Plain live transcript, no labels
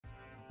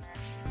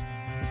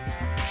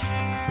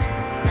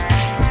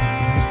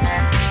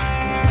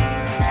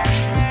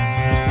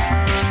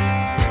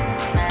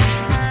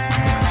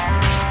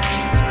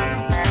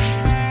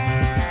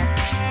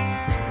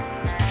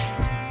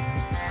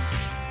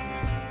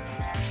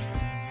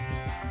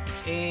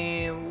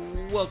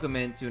And welcome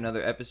into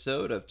another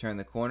episode of Turn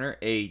the Corner,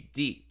 a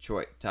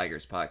Detroit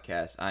Tigers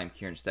podcast. I'm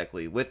Kieran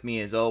Steckley. With me,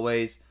 as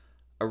always,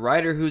 a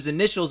writer whose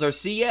initials are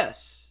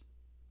CS,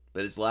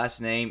 but his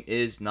last name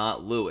is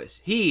not Lewis.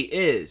 He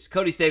is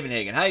Cody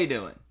Stavenhagen. How you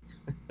doing?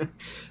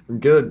 I'm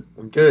good.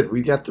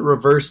 We got the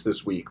reverse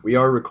this week. We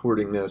are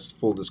recording this,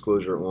 full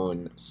disclosure,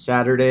 on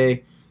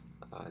Saturday.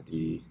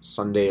 The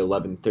Sunday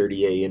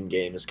 11:30 a.m.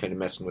 game is kind of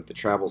messing with the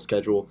travel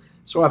schedule.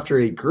 So after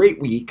a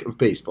great week of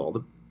baseball,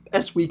 the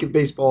best week of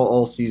baseball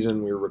all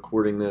season, we're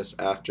recording this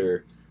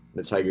after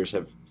the Tigers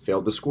have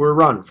failed to score a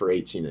run for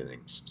 18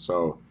 innings.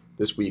 So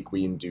this week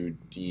we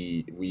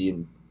indeed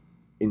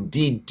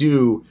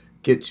do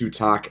get to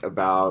talk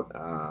about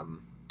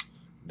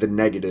the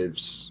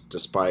negatives,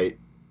 despite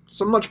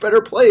some much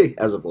better play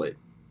as of late.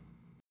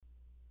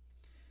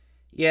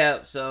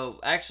 Yeah, so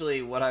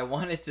actually what I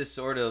wanted to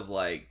sort of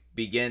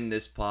begin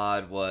this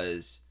pod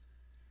was,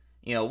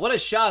 what a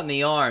shot in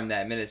the arm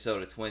that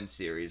Minnesota Twins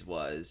series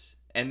was.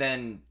 And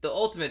then the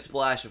ultimate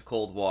splash of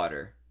cold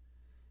water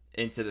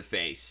into the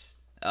face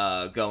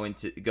going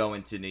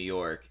to New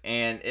York.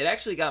 And it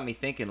actually got me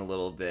thinking a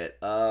little bit.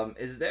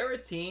 Is there a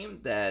team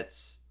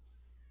that's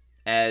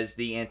as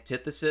the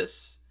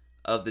antithesis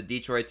of the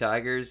Detroit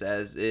Tigers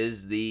as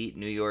is the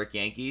New York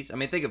Yankees? I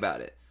mean, think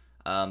about it.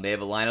 They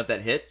have a lineup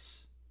that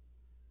hits.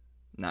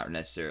 Not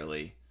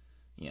necessarily,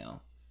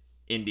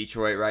 in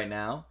Detroit right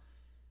now.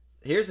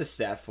 Here's a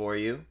stat for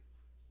you.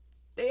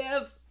 They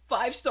have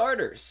 5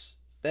 starters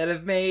that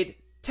have made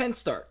 10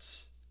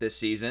 starts this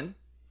season.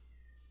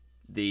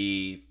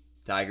 The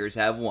Tigers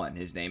have 1.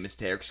 His name is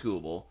Tarik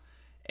Skubal.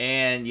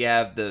 And you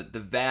have the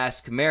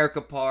vast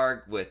Comerica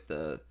Park with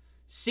the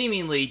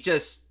seemingly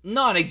just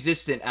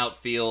non-existent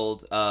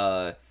outfield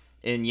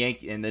in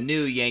the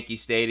new Yankee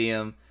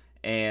Stadium.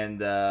 And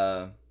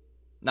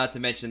not to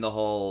mention the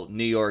whole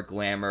New York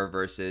glamour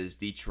versus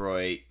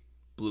Detroit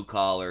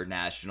blue-collar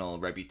national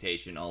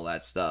reputation, all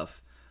that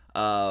stuff.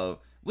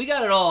 We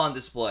got it all on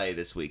display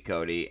this week,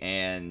 Cody,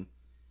 and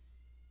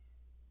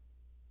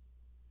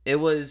it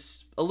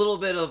was a little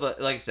bit of a,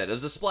 like I said, it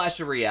was a splash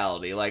of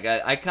reality. Like,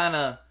 I kind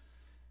of,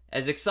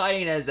 as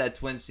exciting as that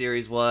Twin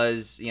series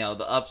was, the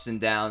ups and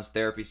downs,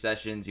 therapy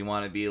sessions, you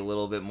want to be a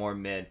little bit more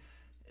mid.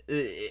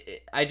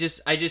 I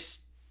just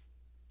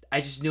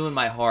knew in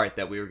my heart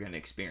that we were going to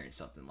experience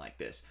something like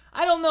this.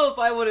 I don't know if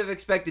I would have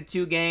expected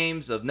 2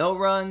 games of no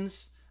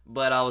runs,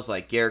 but I was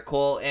like, Garrett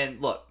Cole, and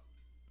look,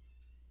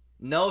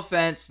 no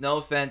offense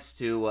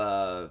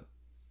to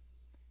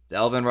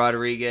Elvin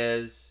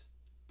Rodriguez,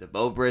 to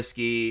Beau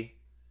Brieske,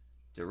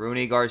 to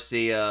Rooney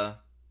Garcia.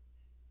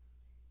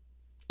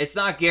 It's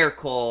not Garrett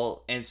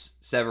Cole and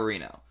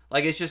Severino.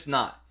 Like, it's just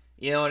not.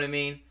 You know what I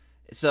mean?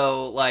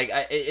 So,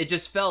 it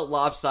just felt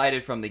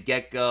lopsided from the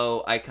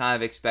get-go. I kind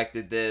of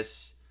expected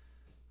this.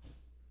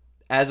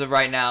 As of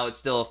right now, it's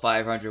still a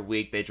 500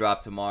 week. They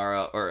drop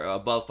tomorrow, or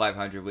above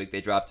 500 week.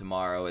 They drop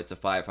tomorrow. It's a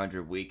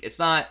 500 week. It's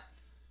not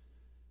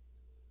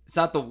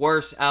the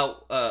worst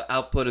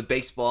output of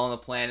baseball on the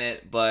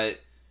planet,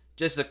 but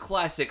just a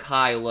classic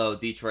high-low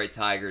Detroit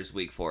Tigers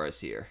week for us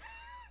here.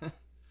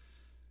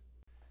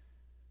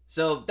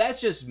 So that's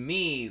just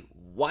me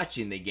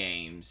watching the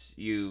games.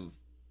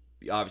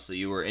 Obviously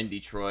you were in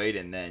Detroit,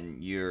 and then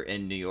you're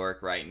in New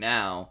York right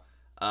now.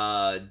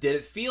 Did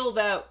it feel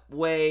that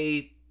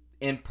way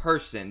in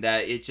person,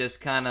 that it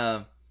just kind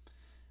of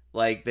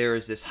like there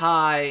was this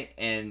high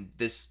and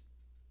this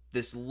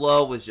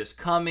low was just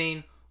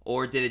coming,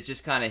 or did it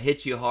just kind of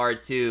hit you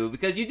hard too?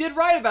 Because you did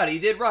write about it.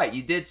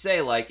 You did say,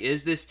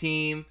 is this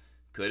team,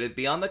 could it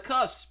be on the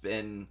cusp?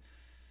 And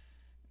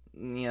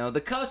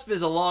the cusp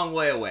is a long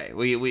way away.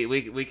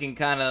 We can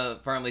kind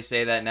of firmly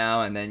say that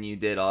now. And then you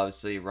did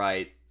obviously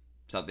write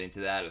something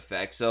to that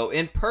effect. So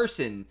in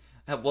person,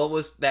 what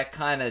was that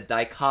kind of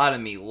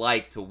dichotomy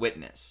like to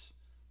witness?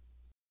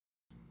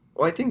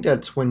 Well, I think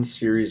that Twin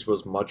series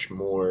was much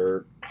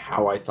more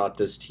how I thought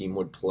this team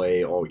would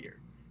play all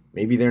year.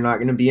 Maybe they're not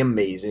going to be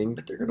amazing,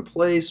 but they're going to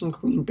play some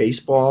clean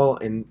baseball,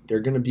 and they're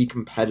going to be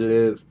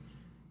competitive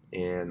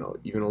and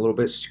even a little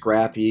bit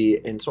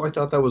scrappy. And so I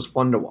thought that was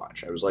fun to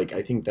watch. I was like,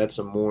 I think that's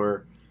a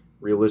more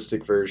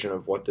realistic version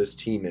of what this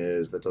team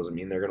is. That doesn't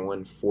mean they're going to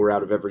win 4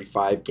 out of every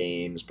 5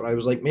 games, but I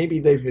was like, maybe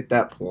they've hit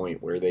that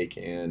point where they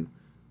can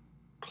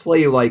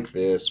play like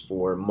this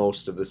for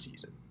most of the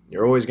season.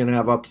 You're always going to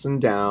have ups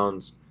and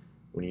downs.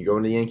 When you go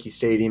into Yankee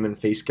Stadium and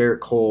face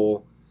Garrett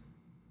Cole,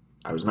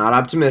 I was not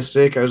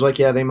optimistic. I was like,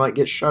 yeah, they might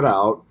get shut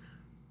out.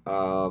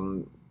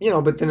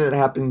 But then it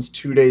happens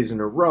 2 days in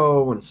a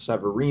row when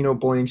Severino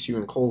blanks you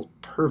and Cole's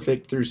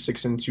perfect through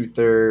 6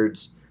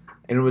 2/3.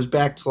 And it was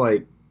back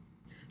to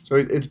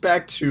it's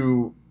back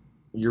to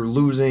you're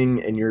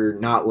losing and you're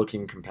not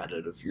looking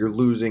competitive. You're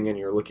losing and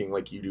you're looking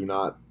like you do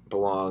not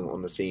belong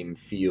on the same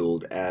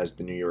field as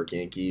the New York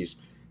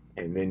Yankees.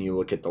 And then you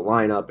look at the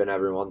lineup and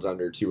everyone's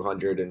under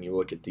 200, and you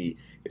look at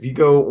if you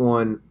go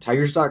on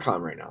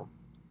Tigers.com right now,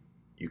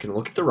 you can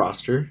look at the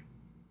roster,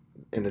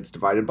 and it's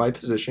divided by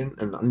position,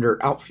 and under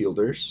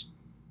outfielders,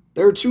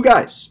 there are 2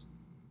 guys.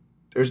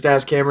 There's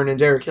Daz Cameron and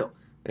Derek Hill.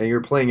 And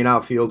you're playing an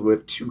outfield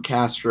with two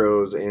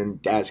Castros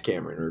and Daz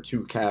Cameron, or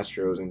two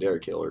Castros and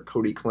Derek Hill, or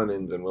Cody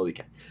Clemens and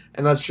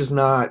and that's just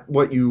not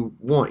what you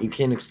want. You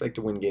can't expect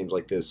to win games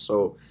like this.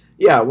 So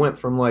yeah, it went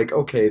from like,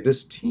 okay,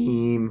 this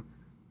team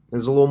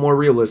is a little more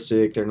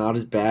realistic. They're not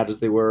as bad as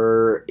they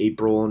were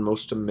April and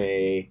most of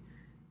May.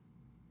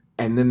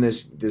 And then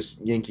this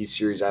Yankees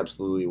series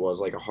absolutely was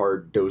like a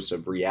hard dose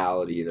of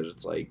reality that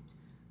it's like,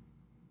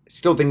 I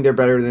still think they're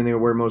better than they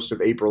were most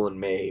of April and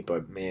May,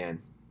 but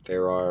man,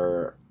 there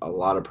are a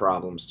lot of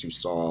problems to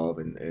solve,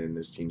 and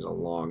this team's a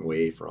long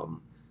way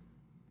from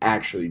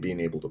actually being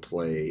able to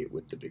play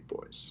with the big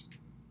boys.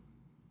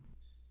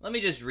 Let me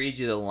just read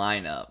you the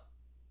lineup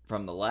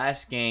from the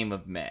last game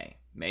of May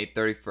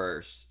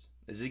 31st.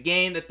 This is a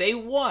game that they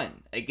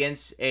won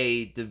against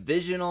a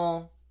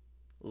divisional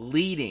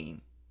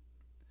leading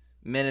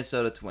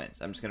Minnesota Twins.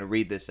 I'm just going to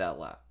read this out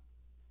loud.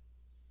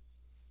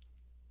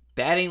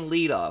 Batting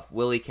leadoff,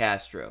 Willie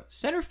Castro,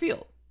 center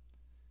field.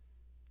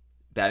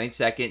 Batting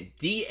second,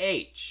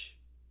 DH,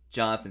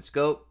 Jonathan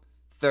Schoop.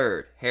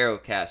 Third,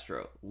 Harold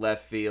Castro,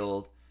 left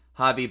field.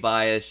 Javi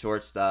Baez,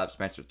 shortstop.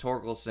 Spencer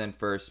Torkelson,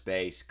 first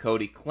base.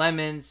 Cody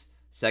Clemens,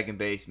 second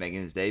base,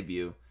 making his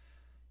debut.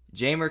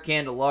 Jeimer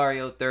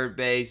Candelario, third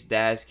base.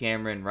 Daz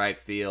Cameron, right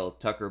field.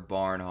 Tucker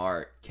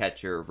Barnhart,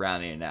 catcher,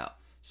 rounding it out.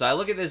 So I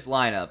look at this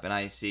lineup and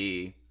I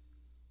see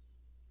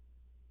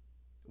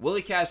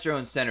Willie Castro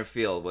in center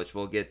field, which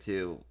we'll get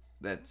to.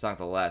 That's not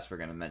the last we're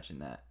going to mention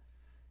that.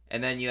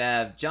 And then you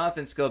have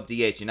Jonathan Schoop,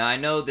 DH. Now, I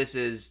know this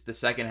is the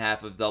second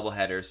half of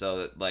doubleheader,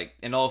 so, like,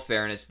 in all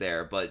fairness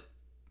there, but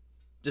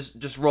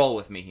just roll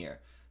with me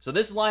here. So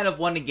this lineup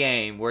won a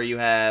game where you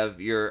have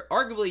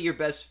arguably your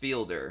best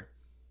fielder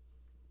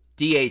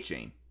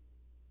DHing.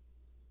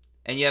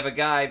 And you have a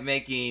guy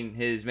making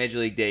his Major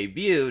League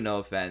debut, no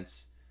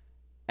offense,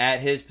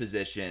 at his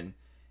position.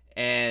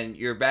 And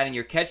you're batting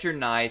your catcher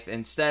ninth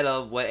instead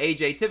of what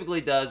AJ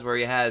typically does, where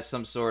he has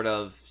some sort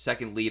of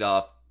second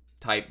leadoff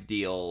type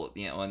deal,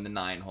 in the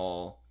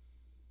 9-hole.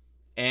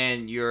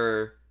 And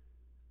your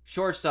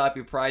shortstop,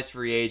 your prize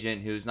free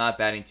agent, who's not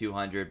batting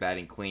 200,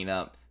 batting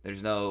cleanup.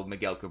 There's no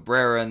Miguel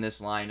Cabrera in this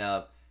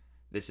lineup.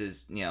 This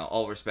is,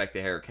 all respect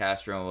to Harold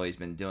Castro and what he's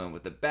been doing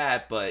with the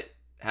bat, but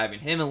having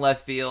him in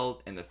left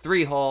field in the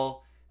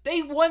 3-hole,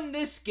 they won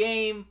this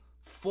game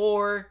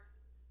 4-0.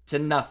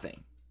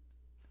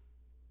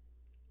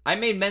 I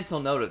made mental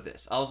note of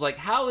this. I was like,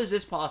 how is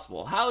this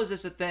possible? How is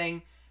this a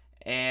thing?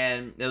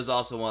 And it was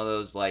also one of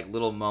those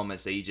little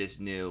moments that you just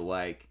knew,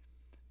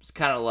 it's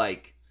kind of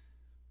like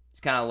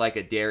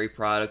a dairy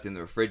product in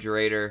the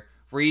refrigerator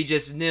where you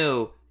just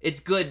knew it's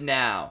good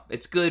now.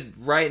 It's good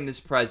right in this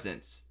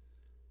present.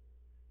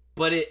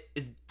 But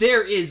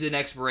there is an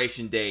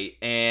expiration date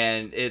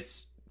and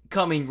it's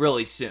coming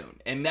really soon.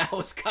 And that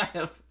was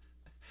kind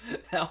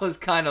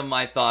of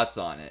my thoughts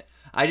on it.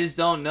 I just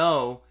don't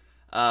know.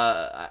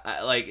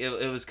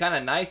 It was kind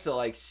of nice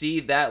to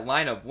see that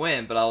lineup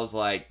win, but I was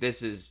like,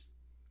 this is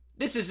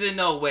in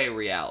no way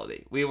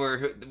reality.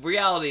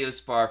 Reality is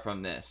far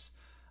from this.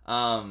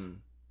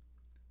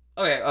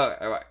 Okay, all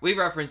right. We've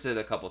referenced it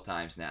a couple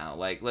times now.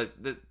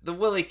 The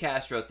Willie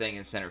Castro thing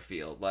in center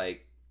field.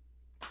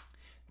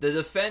 The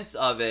defense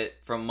of it,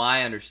 from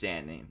my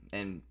understanding,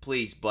 and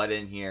please butt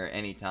in here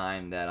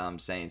anytime that I'm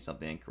saying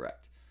something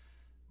incorrect.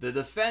 The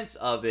defense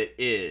of it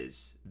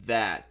is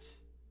that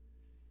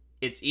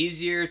it's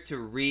easier to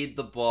read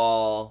the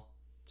ball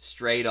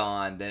straight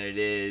on than it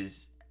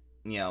is,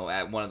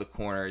 at one of the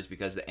corners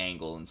because of the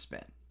angle and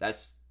spin.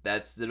 That's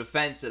the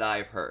defense that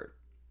I've heard.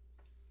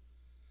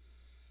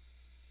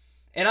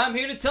 And I'm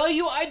here to tell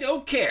you I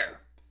don't care.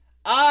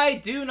 I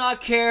do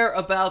not care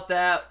about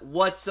that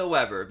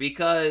whatsoever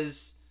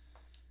because,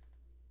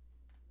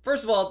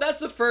 first of all, that's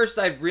the first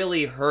I've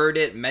really heard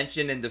it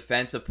mentioned in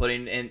defense of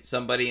putting in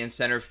somebody in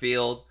center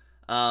field.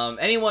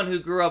 Anyone who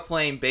grew up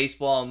playing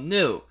baseball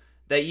knew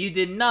that you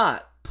did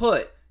not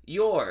put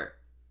your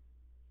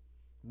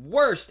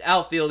worst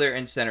outfielder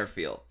in center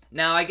field.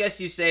 Now, I guess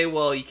you say,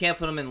 well, you can't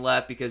put him in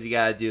left because you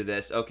got to do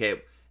this.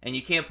 Okay, and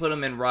you can't put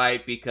him in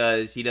right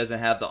because he doesn't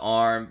have the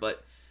arm,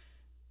 but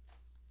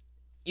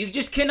you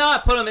just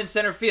cannot put him in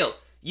center field.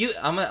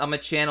 I'm gonna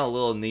channel a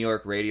little New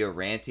York radio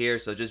rant here,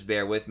 so just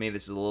bear with me.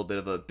 This is a little bit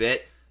of a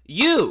bit.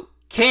 You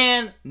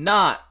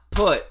cannot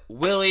put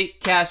Willie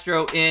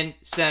Castro in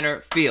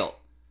center field.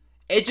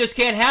 It just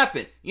can't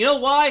happen. You know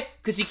why?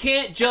 Because you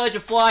can't judge a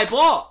fly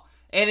ball.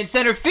 And in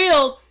center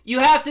field, you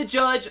have to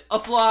judge a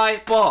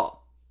fly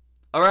ball.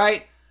 All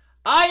right?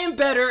 I am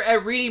better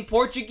at reading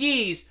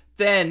Portuguese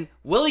than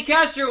Willie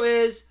Castro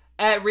is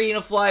at reading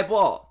a fly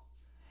ball.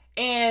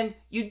 And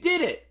you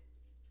did it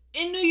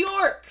in New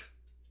York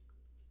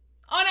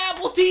on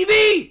Apple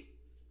TV.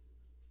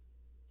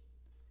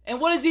 And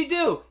what does he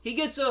do? He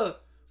gets a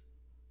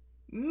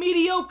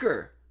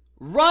mediocre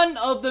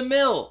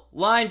run-of-the-mill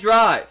line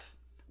drive.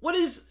 What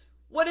is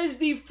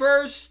the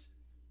first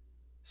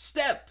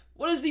step?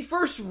 What is the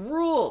first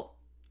rule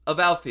of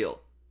outfield?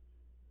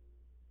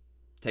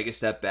 Take a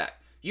step back.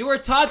 You were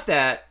taught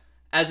that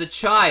as a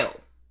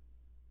child.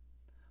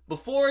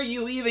 Before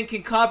you even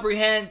can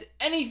comprehend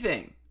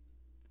anything.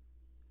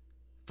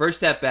 First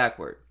step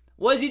backward.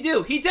 What does he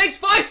do? He takes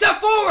 5 steps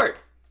forward.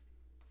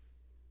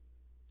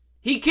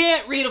 He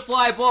can't read a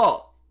fly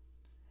ball.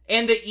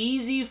 And the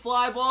easy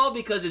fly ball,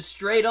 because it's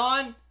straight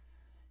on,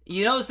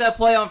 you notice that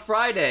play on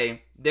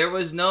Friday, there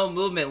was no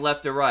movement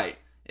left or right.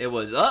 It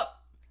was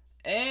up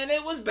and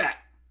it was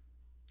back.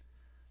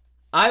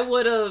 I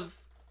would have,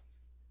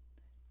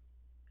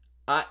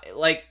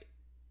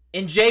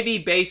 in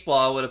JV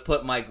baseball, I would have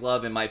put my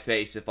glove in my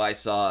face if I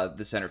saw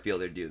the center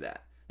fielder do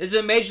that. This is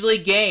a Major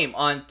League game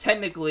on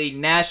technically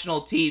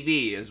national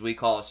TV, as we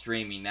call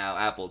streaming now,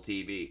 Apple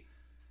TV.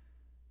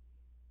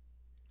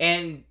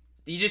 And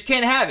you just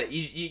can't have it.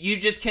 You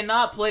just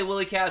cannot play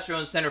Willie Castro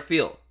in center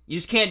field. You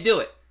just can't do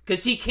it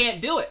because he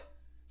can't do it.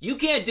 You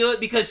can't do it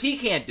because he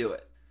can't do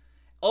it.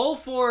 Oh,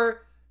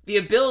 for the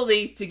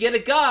ability to get a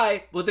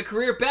guy with a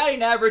career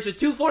batting average of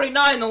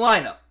 249 in the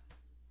lineup.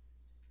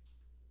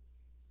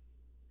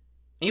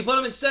 And you put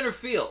him in center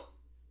field.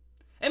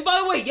 And by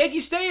the way, Yankee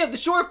Stadium, the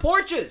short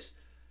porches.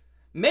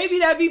 Maybe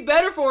that'd be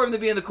better for him to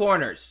be in the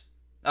corners.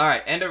 All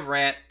right, end of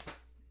rant.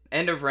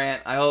 End of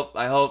rant. I hope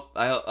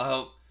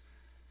that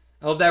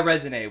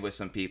resonated with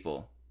some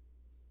people.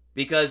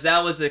 Because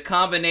that was a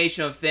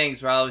combination of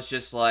things where I was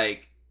just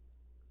like,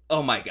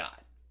 oh my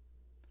God.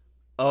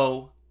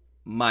 Oh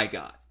my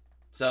God.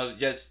 So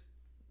just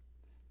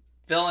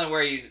fill in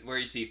where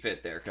you see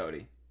fit there,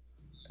 Cody.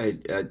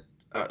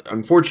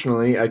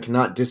 Unfortunately, I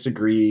cannot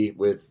disagree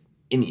with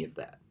any of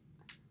that.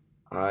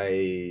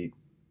 I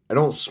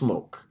don't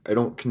smoke. I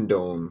don't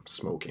condone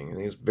smoking. I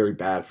think it's very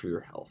bad for your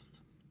health.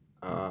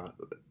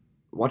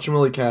 Watching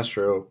Willie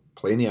Castro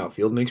play in the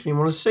outfield makes me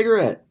want a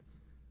cigarette.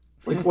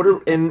 Like what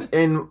are and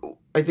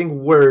I think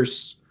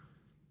worse.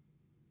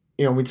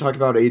 You know, we talk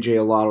about AJ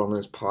a lot on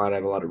this pod. I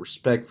have a lot of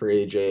respect for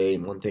AJ,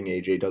 and one thing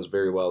AJ does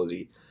very well is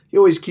he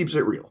always keeps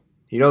it real.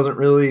 He doesn't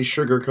really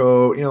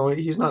sugarcoat. You know,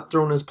 he's not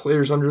throwing his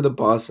players under the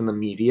bus in the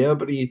media,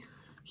 but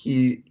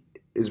he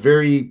is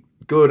very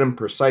good and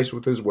precise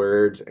with his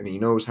words, and he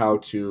knows how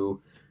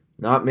to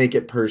not make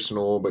it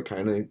personal, but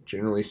kind of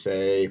generally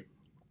say,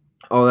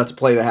 oh, that's a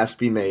play that has to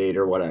be made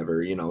or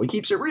whatever. You know, he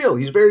keeps it real.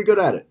 He's very good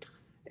at it.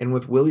 And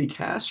with Willie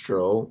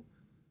Castro,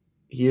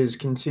 he has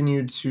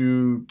continued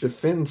to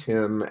defend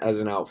him as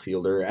an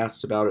outfielder.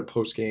 Asked about it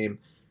post-game,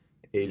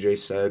 AJ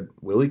said,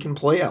 Willie can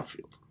play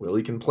outfield.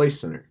 Willie can play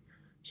center.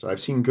 So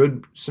I've seen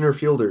good center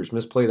fielders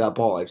misplay that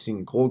ball. I've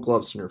seen Gold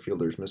Glove center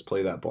fielders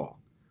misplay that ball.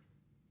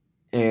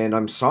 And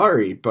I'm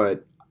sorry,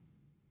 but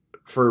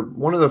for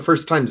one of the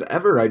first times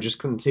ever, I just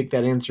couldn't take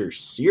that answer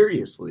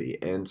seriously.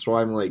 And so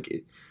I'm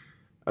like,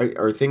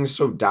 are things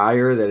so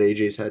dire that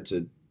AJ's had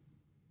to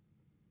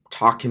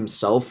talk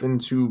himself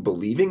into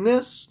believing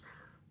this?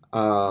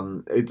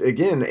 Sometimes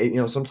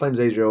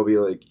AJ will be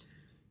like,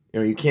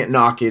 you can't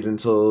knock it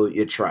until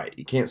you try it.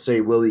 You can't say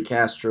Willie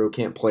Castro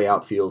can't play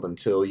outfield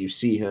until you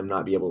see him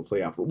not be able to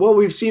play outfield. Well,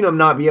 we've seen him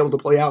not be able to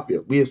play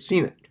outfield. We have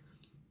seen it.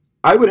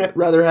 I would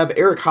rather have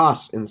Eric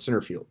Haas in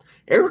center field.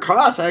 Eric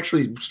Haas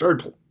actually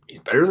he's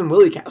better than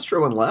Willie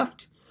Castro in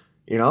left.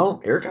 You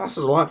know, Eric Haas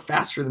is a lot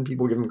faster than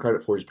people give him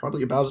credit for. He's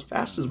probably about as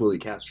fast as Willie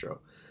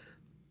Castro.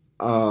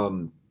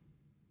 I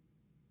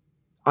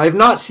have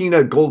not seen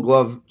a Gold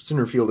Glove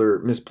center fielder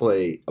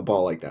misplay a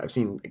ball like that. I've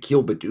seen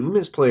Akil Baddoo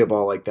misplay a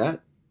ball like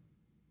that.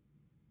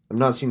 I've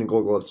not seen a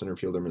Gold Glove center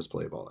fielder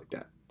misplay a ball like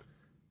that.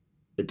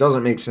 It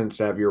doesn't make sense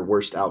to have your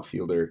worst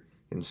outfielder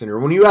in center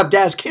when you have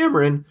Daz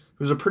Cameron,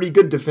 who's a pretty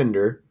good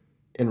defender,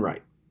 in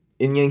right.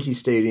 In Yankee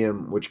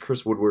Stadium, which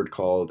Chris Woodward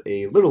called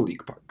a Little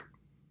League park.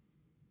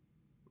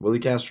 Willie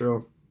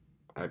Castro,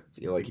 I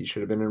feel like he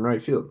should have been in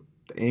right field.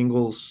 The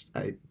angles,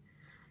 a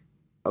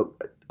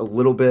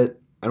little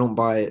bit, I don't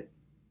buy it.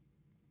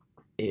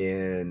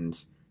 And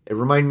it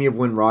reminded me of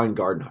when Ron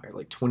Gardenhire,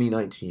 like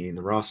 2019,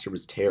 the roster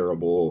was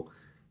terrible.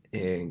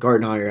 And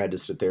Gardenhire had to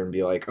sit there and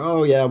be like,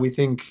 oh yeah, we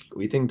think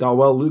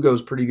Dawel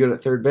Lugo's pretty good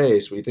at third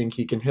base. We think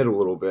he can hit a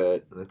little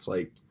bit. And it's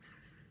like,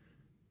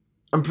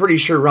 I'm pretty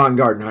sure Ron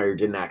Gardenhire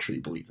didn't actually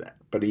believe that.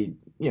 But he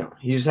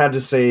just had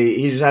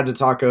to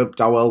talk up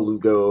Dawel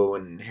Lugo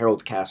and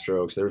Harold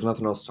Castro because there was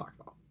nothing else to talk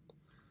about.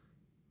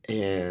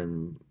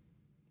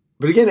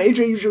 But again,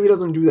 AJ usually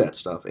doesn't do that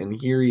stuff. And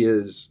here he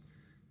is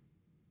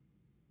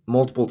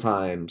multiple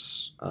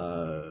times.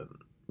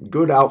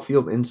 Good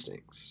outfield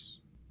instincts.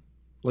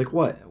 Like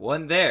what?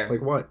 One there.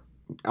 Like what?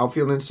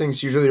 Outfield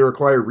instincts usually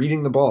require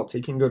reading the ball,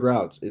 taking good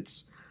routes.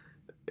 This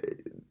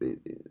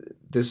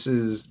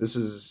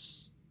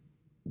is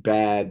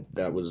bad.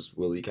 That was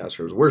Willie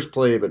Castro's worst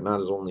play, but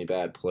not his only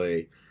bad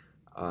play.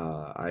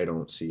 I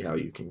don't see how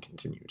you can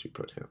continue to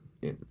put him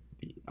in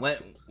the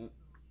outfield.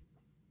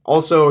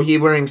 Also, he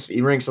ranks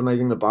on I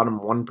think the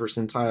bottom 1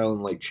 percentile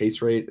in like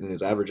chase rate, and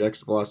his average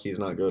exit velocity is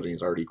not good, and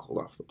he's already cooled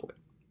off the plate.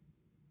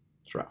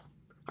 It's rough.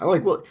 I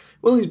like Will.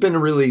 Willie's been a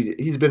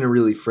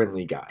really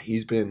friendly guy.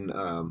 He's been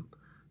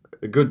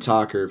a good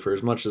talker for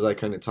as much as I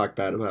kind of talk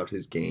bad about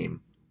his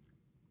game.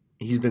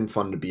 He's been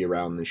fun to be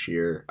around this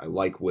year. I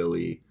like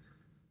Willie.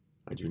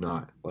 I do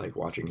not like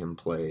watching him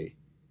play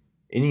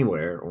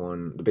anywhere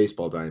on the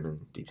baseball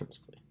diamond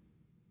defensively,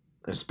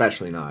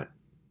 especially not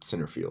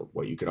center field,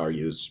 what you could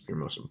argue is your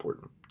most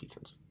important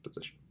defensive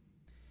position.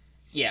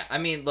 Yeah, I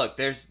mean, look,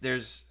 there's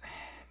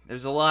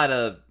a lot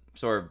of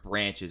sort of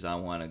branches I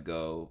want to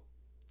go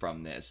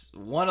from this.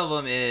 One of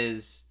them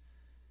is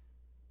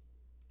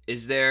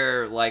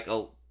there like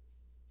a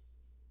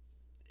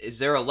is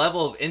there a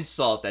level of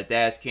insult that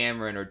Daz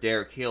Cameron or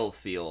Derek Hill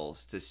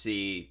feels to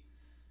see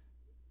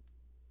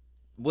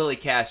Willie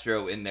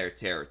Castro in their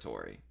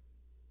territory?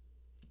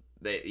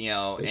 They,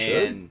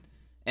 and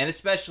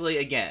especially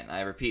again,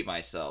 I repeat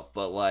myself,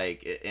 but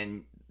like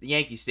in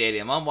Yankee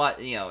Stadium, I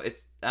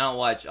don't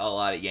watch a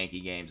lot of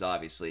Yankee games,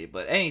 obviously,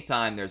 but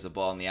anytime there's a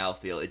ball in the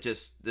outfield, it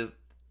just the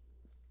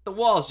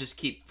walls just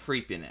keep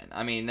creeping in.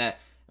 I mean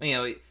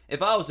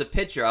if I was a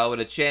pitcher, I would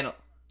have channeled.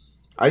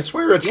 I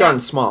swear it's gotten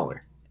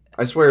smaller.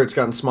 I swear it's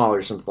gotten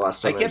smaller since the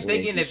last time. I kept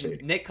thinking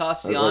if Nick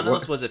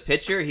Castellanos was a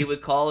pitcher, he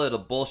would call it a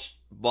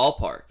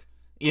ballpark.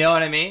 You know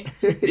what I mean?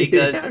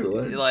 Because I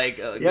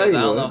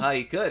don't know how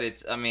you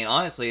could.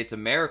 Honestly, it's a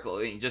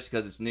miracle just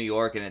because it's New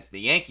York and it's the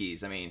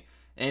Yankees. I mean,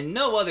 in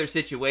no other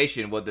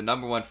situation would the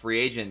number one free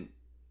agent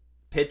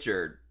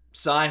pitcher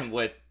sign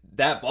with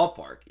that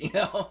ballpark,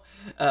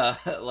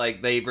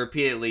 like they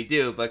repeatedly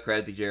do. But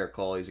credit to Gerrit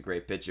Cole, he's a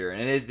great pitcher,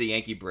 and it is the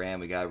Yankee brand.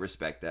 We gotta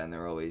respect that, and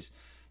they're always,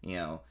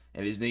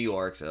 it is New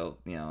York, so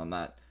I'm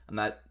not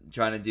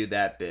trying to do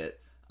that bit.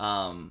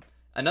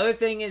 Another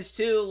thing is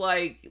too,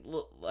 like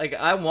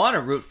I want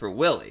to root for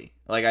Willie,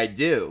 like I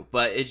do,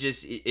 but it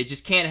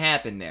just can't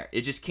happen there.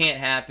 It just can't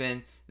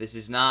happen. This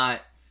is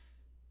not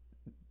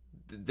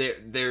there.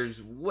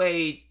 There's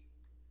way.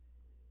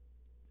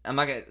 I'm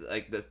not gonna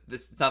like this.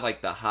 It's not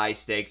like the high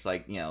stakes,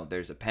 like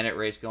there's a pennant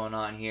race going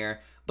on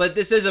here. But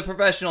this is a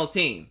professional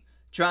team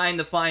trying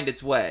to find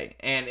its way,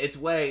 and its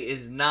way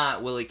is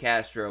not Willie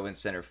Castro in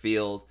center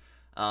field.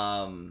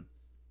 In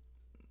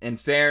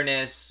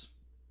fairness,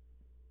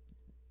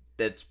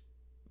 that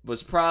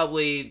was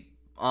probably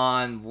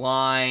on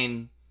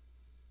line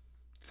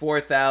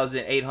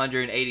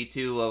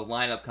 4,882 of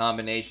lineup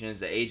combinations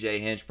that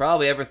AJ Hinch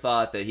probably ever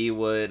thought that he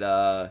would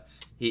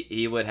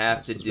he would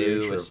have to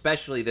do,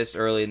 especially this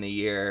early in the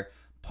year.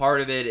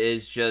 Part of it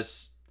is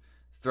just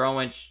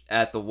throwing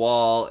at the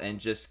wall and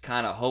just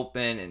kind of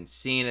hoping and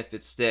seeing if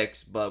it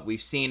sticks, but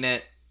we've seen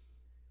it.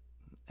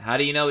 How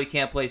do you know he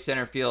can't play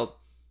center field?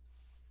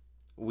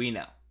 We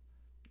know.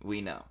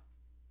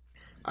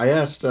 I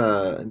asked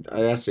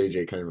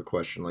AJ kind of a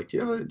question, like,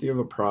 do you have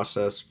a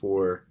process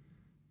for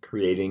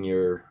creating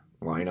your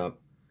lineup?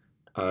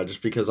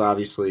 Just because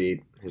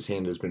obviously his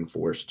hand has been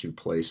forced to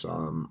play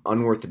some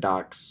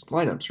unorthodox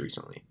lineups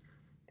recently,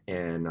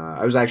 and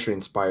I was actually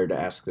inspired to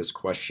ask this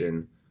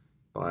question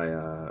by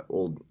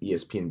old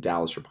ESPN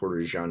Dallas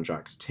reporter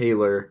Jean-Jacques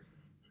Taylor,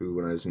 who,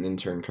 when I was an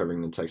intern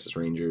covering the Texas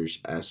Rangers,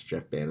 asked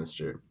Jeff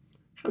Bannister,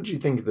 "How'd you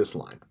think of this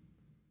lineup?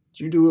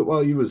 Did you do it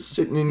while you was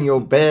sitting in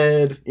your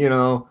bed,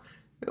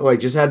 Like,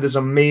 just had this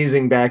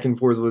amazing back and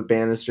forth with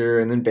Bannister,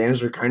 and then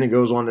Bannister kind of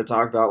goes on to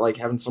talk about, like,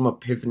 having some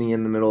epiphany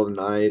in the middle of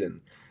the night,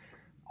 and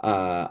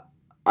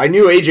I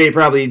knew AJ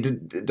probably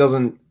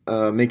doesn't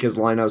make his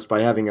lineups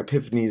by having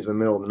epiphanies in the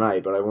middle of the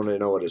night, but I wanted to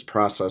know what his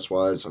process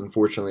was.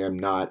 Unfortunately, I'm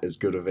not as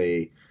good of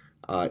a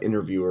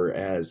interviewer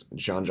as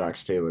Jean-Jacques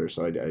Taylor,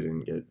 so I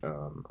didn't get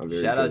a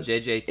very Shout out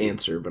good JJT.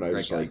 answer, but I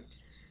was like,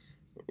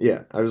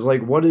 yeah, I was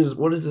like, what is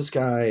this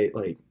guy,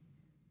 like,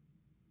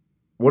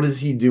 what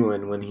is he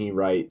doing when he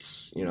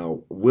writes,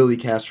 Willie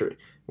Castro,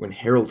 when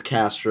Harold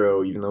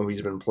Castro, even though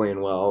he's been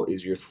playing well,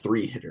 is your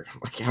 3-hitter?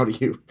 Like, how do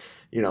you,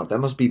 that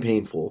must be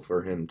painful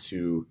for him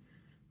to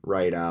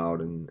write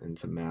out and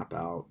to map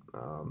out.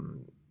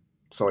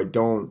 So I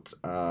don't,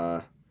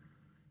 a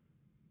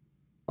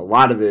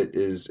lot of it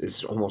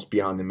is almost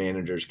beyond the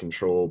manager's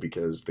control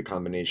because the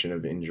combination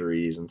of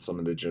injuries and some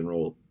of the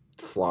general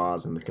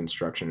flaws in the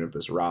construction of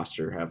this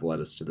roster have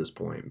led us to this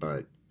point.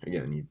 But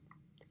again,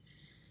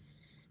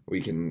 we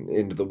can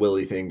into the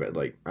Willie thing, but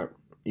like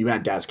you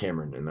had Daz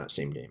Cameron in that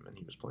same game and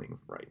he was playing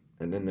right,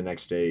 and then the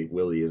next day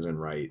Willie is in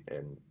right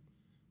and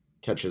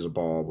catches a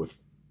ball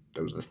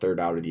that was the third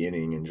out of the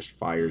inning and just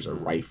fires a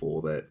rifle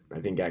that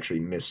I think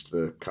actually missed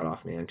the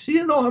cutoff man because he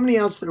didn't know how many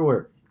outs there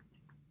were.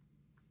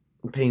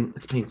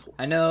 It's painful.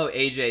 I know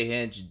AJ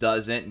Hinch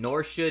doesn't,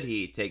 nor should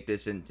he take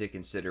this into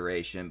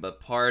consideration, but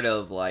part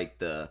of like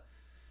the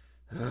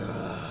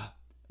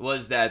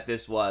was that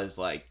this was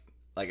like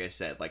I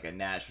said, like a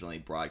nationally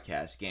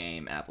broadcast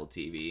game, Apple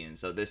TV. And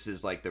so this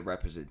is like the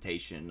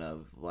representation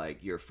of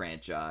like your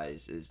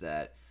franchise is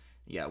that,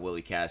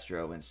 Willie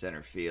Castro in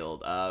center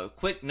field.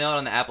 Quick note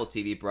on the Apple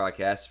TV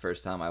broadcast,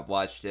 first time I've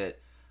watched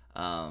it.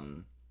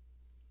 There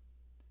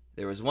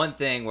was one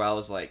thing where I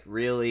was like,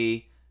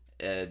 really?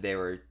 They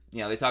were,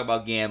 they talk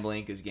about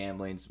gambling because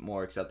gambling's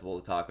more acceptable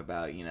to talk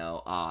about,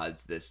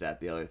 odds, this, that,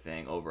 the other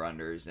thing,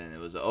 over-unders. And it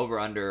was an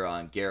over-under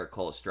on Gerrit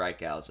Cole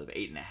strikeouts of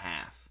 8.5.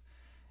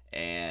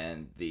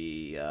 And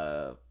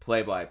the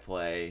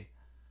play-by-play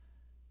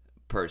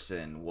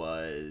person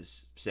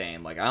was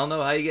saying, like, I don't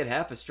know how you get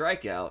half a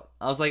strikeout.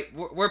 I was like,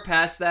 we're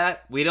past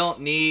that. We don't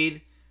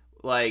need,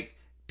 like,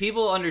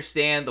 people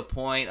understand the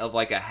point of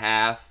like a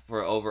half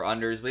for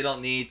over-unders. We don't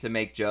need to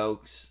make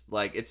jokes.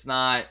 Like, it's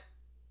not,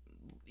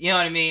 you know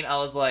what I mean? I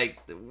was like,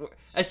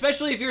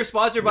 especially if you're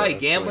sponsored by a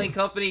gambling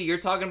company, you're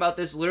talking about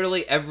this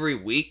literally every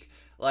week.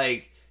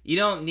 Like, you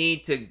don't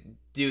need to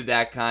do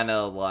that kind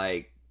of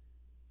like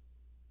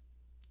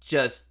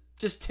just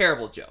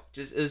terrible joke.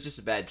 It was just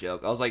a bad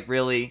joke. I was like,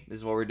 really? This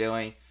is what we're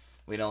doing?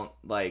 We don't,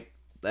 like,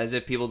 as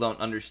if people don't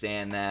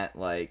understand that,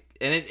 like,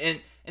 and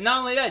not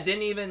only that,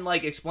 didn't even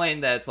like explain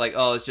that it's like,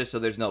 oh, it's just so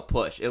there's no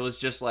push. It was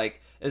just like,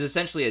 it was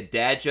essentially a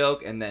dad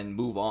joke and then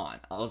move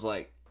on. I was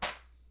like,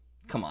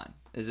 come on,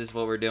 is this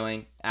what we're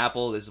doing?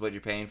 Apple, this is what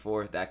you're paying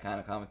for? That kind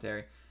of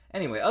commentary.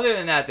 Anyway, other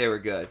than that, they were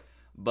good,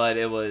 but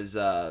it was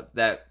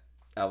that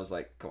I was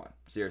like, come on,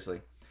 seriously.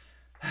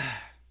 All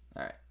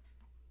right,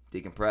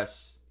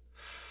 decompress.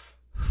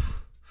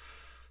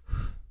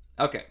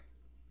 Okay,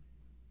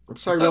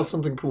 let's talk about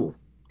something cool.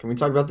 Can we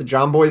talk about the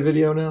John Boy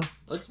video now?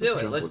 Let's do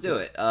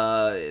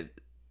it.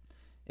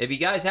 If you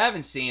guys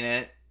haven't seen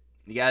it,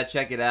 you gotta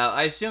check it out.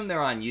 I assume they're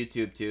on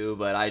YouTube too,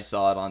 but I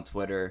saw it on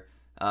Twitter.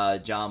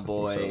 John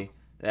Boy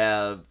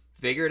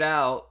figured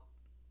out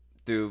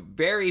through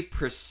very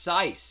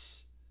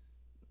precise,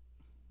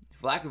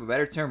 for lack of a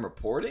better term,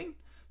 reporting,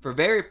 for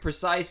very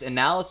precise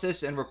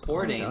analysis and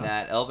reporting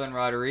that Elvin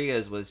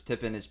Rodriguez was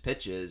tipping his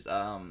pitches.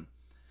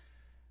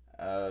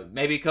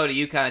 Maybe Cody,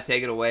 you kind of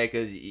take it away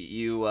because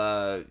you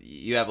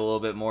have a little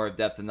bit more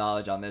depth of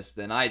knowledge on this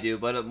than I do.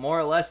 But more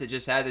or less, it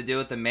just had to do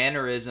with the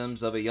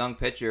mannerisms of a young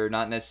pitcher,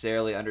 not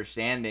necessarily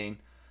understanding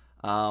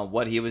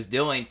what he was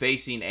doing,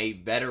 facing a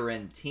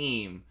veteran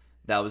team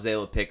that was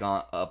able to pick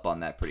up on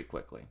that pretty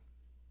quickly.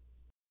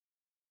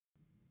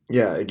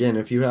 Yeah, again,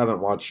 if you haven't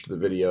watched the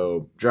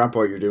video, drop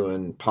what you're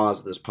doing,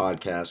 pause this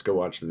podcast, go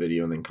watch the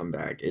video, and then come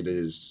back. It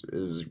is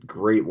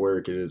great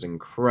work. It is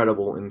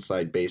incredible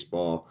inside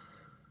baseball.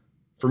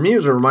 For me, it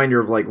was a reminder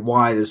of like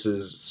why this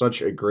is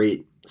such a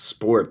great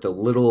sport. The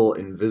little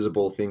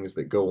invisible things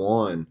that go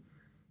on.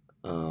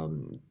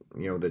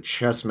 The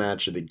chess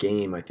match of the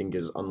game, I think,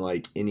 is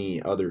unlike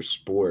any other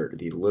sport.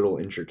 The little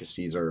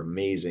intricacies are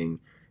amazing.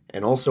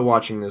 And also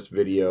watching this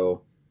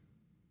video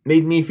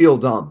made me feel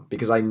dumb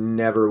because I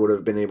never would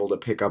have been able to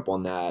pick up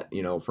on that,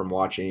 from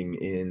watching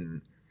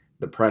in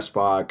the press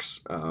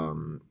box.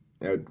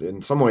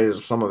 In some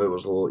ways, some of it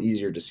was a little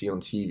easier to see on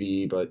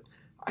TV, but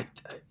I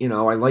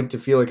like to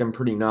feel like I'm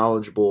pretty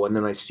knowledgeable, and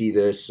then I see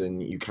this,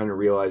 and you kind of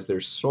realize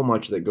there's so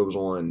much that goes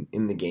on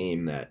in the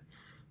game that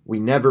we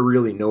never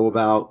really know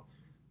about.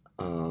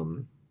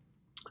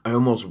 I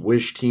almost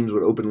wish teams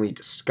would openly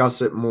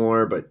discuss it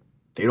more, but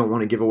they don't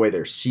want to give away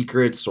their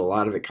secrets, so a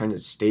lot of it kind of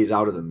stays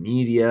out of the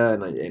media,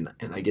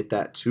 and I get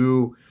that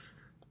too.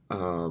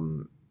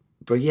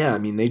 But yeah, I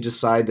mean, they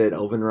decide that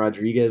Elvin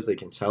Rodriguez, they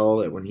can tell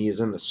that when he is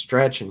in the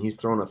stretch and he's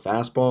throwing a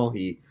fastball,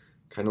 he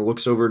kind of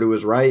looks over to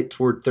his right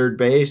toward third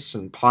base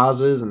and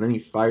pauses, and then he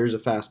fires a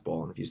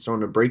fastball. And if he's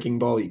throwing a breaking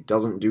ball, he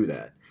doesn't do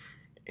that.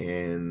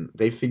 And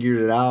they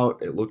figured it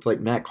out. It looked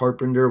like Matt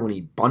Carpenter when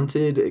he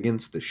bunted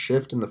against the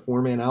shift in the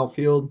four-man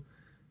outfield.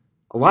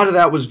 A lot of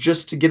that was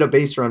just to get a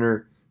base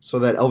runner so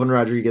that Elvin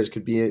Rodriguez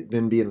could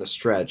then be in the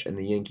stretch, and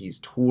the Yankees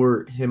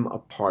tore him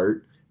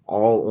apart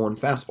all on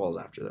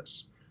fastballs after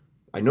this.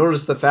 I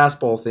noticed the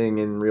fastball thing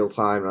in real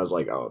time, and I was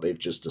like, oh, they've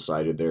just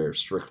decided they're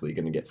strictly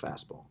going to get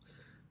fastball.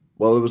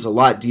 Well, it was a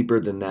lot deeper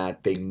than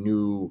that. They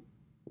knew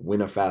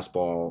when a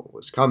fastball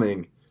was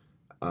coming,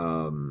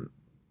 and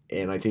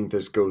I think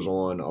this goes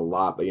on a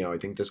lot. But I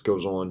think this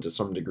goes on to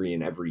some degree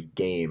in every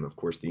game. Of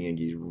course, the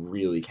Yankees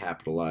really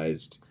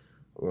capitalized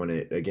on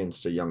it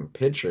against a young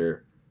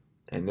pitcher.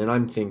 And then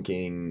I'm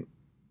thinking,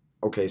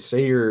 okay,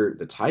 say you're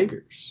the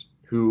Tigers,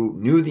 who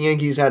knew the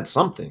Yankees had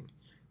something,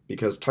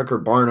 because Tucker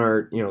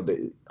Barnhart,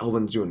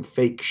 Elvin's doing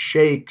fake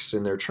shakes,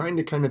 and they're trying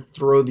to kind of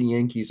throw the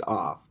Yankees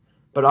off.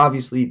 But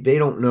obviously, they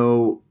don't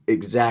know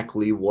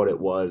exactly what it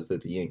was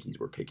that the Yankees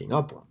were picking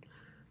up on.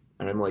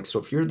 And I'm like, so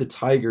if you're the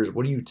Tigers,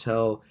 what do you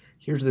tell?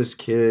 Here's this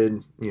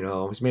kid,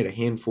 he's made a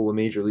handful of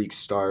major league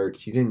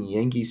starts. He's in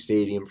Yankee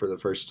Stadium for the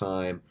first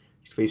time.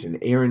 He's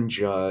facing Aaron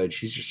Judge.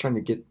 He's just trying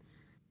to get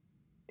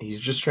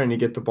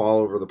the ball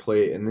over the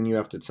plate. And then you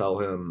have to tell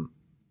him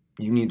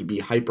you need to be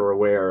hyper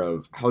aware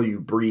of how you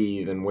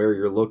breathe and where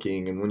you're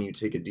looking and when you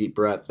take a deep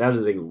breath. That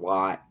is a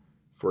lot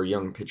for a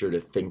young pitcher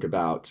to think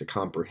about, to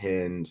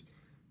comprehend.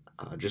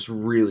 Just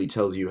really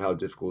tells you how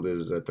difficult it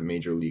is at the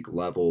major league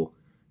level.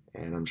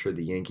 And I'm sure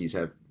the Yankees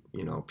have,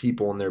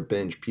 people on their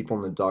bench, people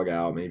in the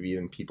dugout, maybe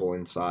even people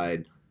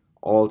inside,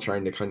 all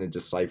trying to kind of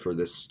decipher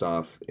this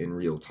stuff in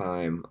real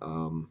time,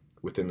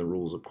 within the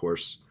rules, of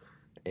course.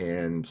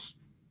 And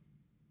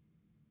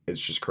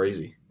it's just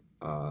crazy.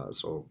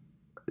 So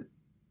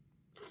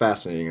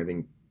fascinating. I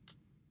think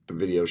the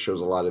video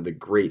shows a lot of the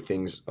great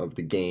things of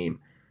the game.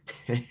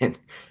 and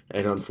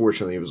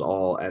unfortunately, it was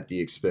all at the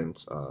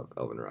expense of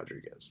Elvin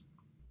Rodriguez.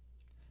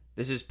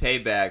 This is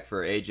payback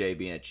for AJ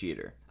being a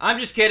cheater. I'm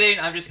just kidding.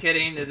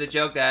 There's a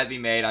joke that had to be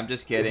made. I'm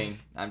just kidding.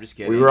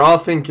 We were all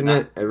thinking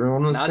it.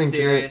 Everyone was thinking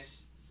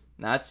serious.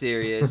 it. Not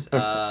serious.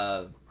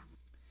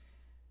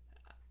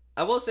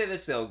 I will say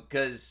this though,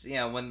 because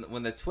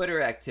when the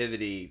Twitter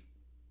activity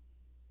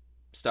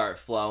started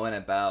flowing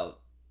about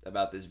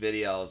this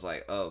video, I was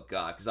like, oh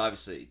god, because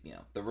obviously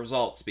the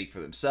results speak for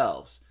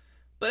themselves,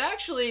 but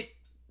actually,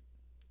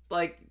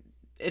 like,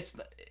 it's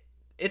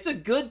it's a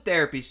good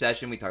therapy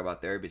session. We talk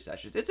about therapy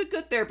sessions. It's a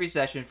good therapy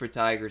session for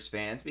Tigers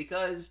fans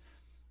because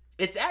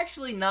it's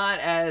actually not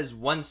as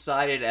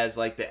one-sided as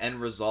like the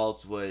end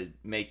results would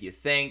make you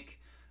think.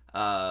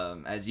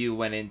 As you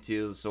went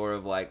into sort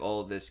of like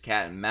all this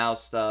cat and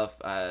mouse stuff,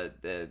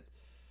 it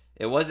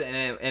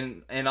wasn't,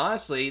 and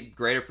honestly,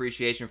 great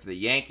appreciation for the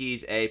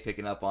Yankees. A,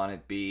 picking up on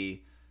it.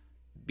 B,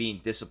 being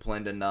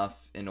disciplined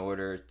enough in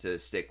order to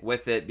stick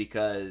with it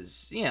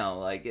because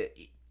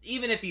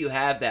even if you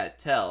have that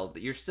tell,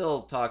 you're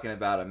still talking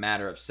about a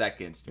matter of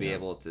seconds to be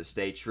able to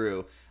stay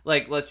true.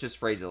 Like, let's just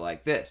phrase it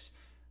like this: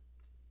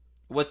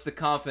 what's the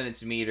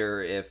confidence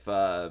meter if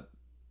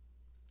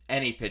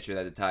any pitcher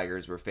that the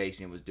Tigers were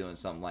facing was doing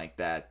something like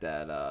that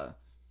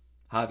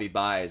Javi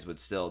Baez would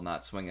still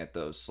not swing at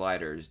those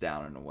sliders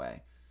down and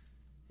away?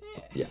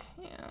 Yeah.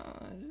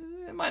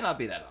 It might not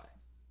be that high.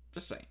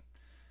 Just saying.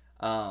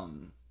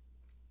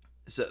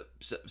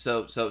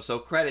 So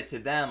credit to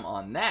them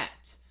on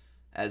that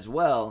as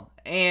well.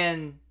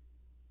 And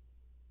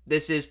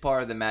this is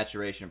part of the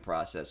maturation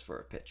process for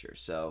a pitcher.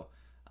 So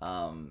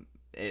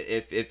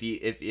if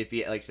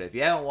you like I said, if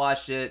you haven't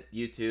watched it,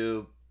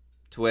 YouTube,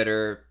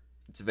 Twitter,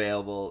 it's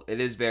available. It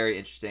is very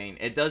interesting.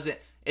 It doesn't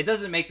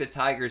make the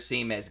Tigers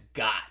seem as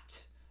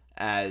got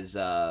as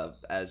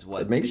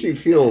what it makes me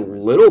feel a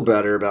little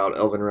better about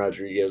Elvin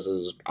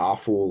Rodriguez's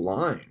awful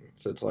line.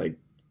 So it's like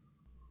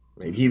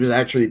maybe he was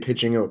actually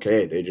pitching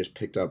okay. They just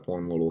picked up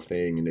one little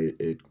thing and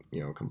it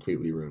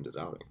completely ruined his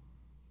outing.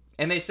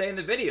 And they say in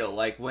the video,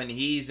 like when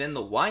he's in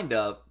the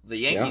windup, the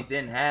Yankees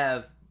didn't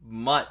have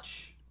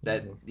much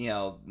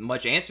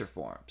much answer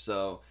for him.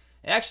 So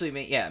it actually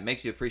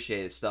makes you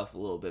appreciate his stuff a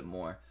little bit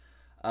more.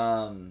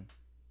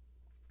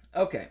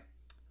 Okay,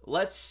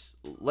 let's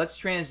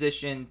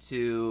transition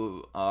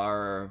to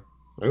our.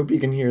 I hope you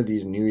can hear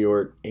these New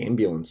York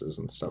ambulances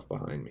and stuff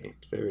behind me.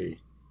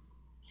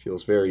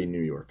 Feels very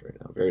New York right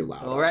now. Very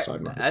loud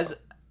outside my hotel.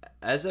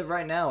 As of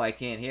right now, I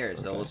can't hear it.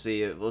 So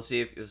okay. We'll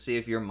see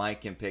if your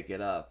mic can pick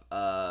it up.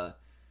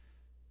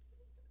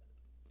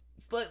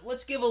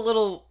 Let's give a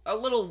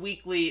little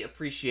weekly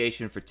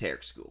appreciation for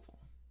Tarik Skubal.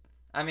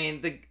 I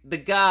mean, the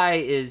guy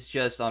is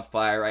just on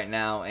fire right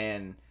now,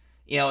 and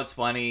it's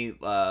funny.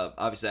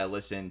 Obviously, I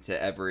listen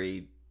to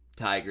every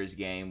Tigers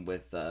game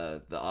with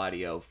the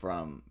audio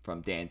from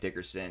Dan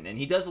Dickerson, and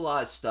he does a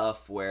lot of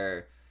stuff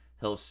where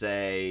he'll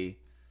say,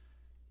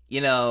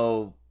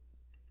 that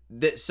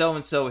so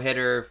and so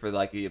hitter for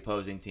like the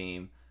opposing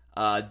team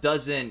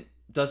doesn't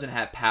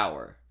have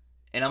power,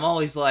 and I'm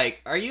always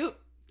like,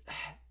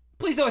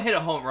 please don't hit a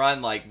home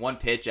run like one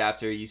pitch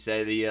after you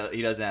say that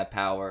he doesn't have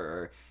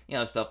power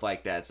or stuff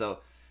like that. So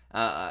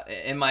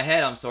in my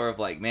head, I'm sort of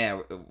like,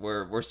 man,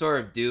 we're sort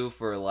of due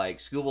for like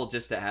Skubal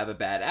just to have a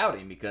bad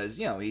outing because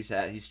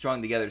he's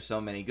strung together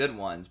so many good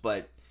ones.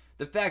 But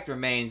the fact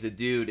remains, the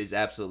dude is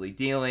absolutely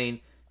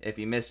dealing. If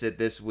you missed it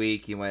this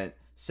week, he went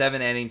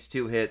 7 innings,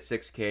 2 hits,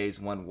 6 Ks,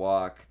 1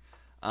 walk.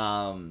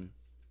 I'll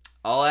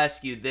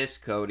ask you this,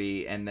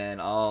 Cody, and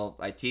then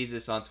I tease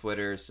this on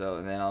Twitter,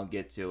 and then I'll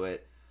get to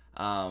it.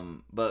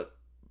 But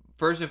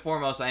first and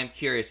foremost, I am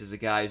curious as a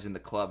guy who's in the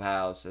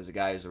clubhouse, as a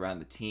guy who's around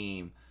the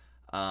team.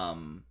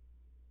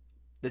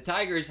 The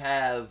Tigers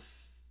have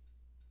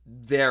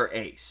their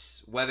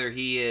ace, whether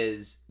he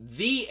is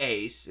the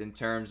ace in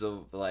terms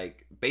of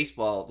like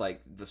baseball, like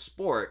the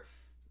sport,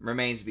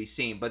 remains to be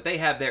seen. But they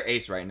have their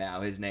ace right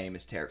now. His name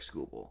is Tarik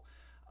Skubal.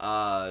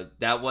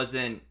 That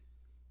wasn't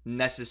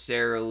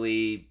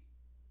necessarily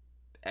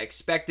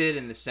expected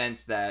in the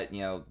sense that,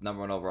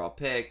 number 1 overall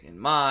pick in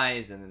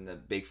Mize, and then the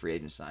big free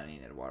agent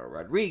signing Eduardo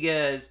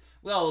Rodriguez.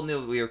 We all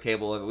knew we were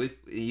capable of it.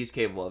 He's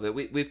capable of it.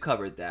 We've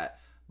covered that.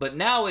 But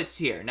now it's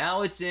here.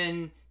 Now it's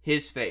in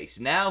his face.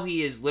 Now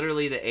he is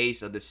literally the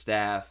ace of the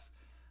staff.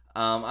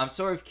 I'm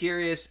sort of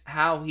curious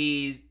how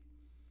is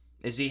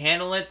he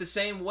handling it the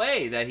same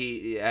way that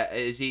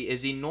is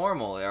he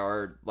normal,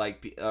 or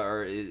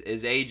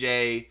is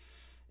AJ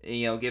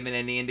giving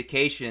any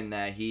indication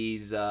that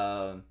he's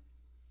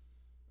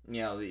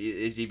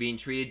is he being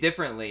treated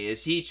differently?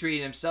 Is he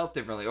treating himself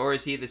differently, or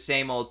is he the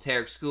same old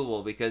Tarik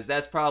Skubal? Because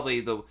that's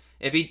probably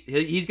if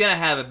he's gonna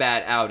have a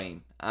bad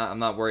outing. I'm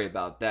not worried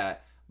about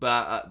that,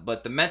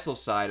 but the mental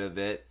side of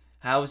it,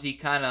 how is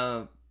he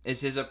is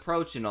his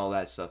approach and all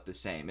that stuff the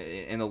same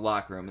in the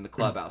locker room, in the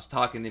clubhouse,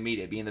 talking to the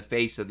media, being the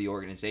face of the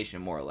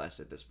organization more or less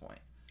at this point?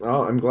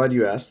 Oh, I'm glad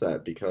you asked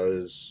that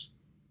because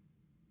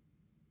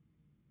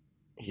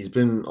he's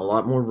been a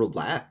lot more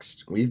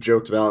relaxed. We've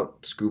joked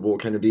about Skubal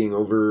kind of being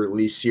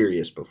overly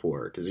serious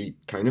before because he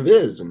kind of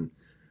is, and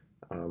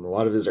a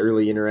lot of his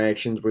early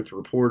interactions with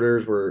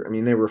reporters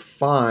they were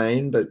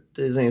fine, but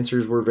his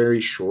answers were very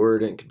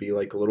short and it could be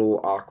like a little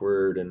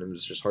awkward, and it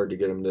was just hard to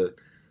get him to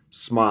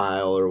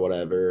smile or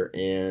whatever.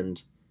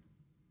 And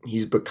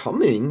he's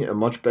becoming a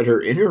much better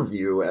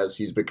interview as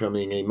he's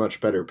becoming a much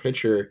better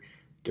pitcher.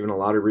 given a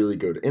lot of really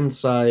good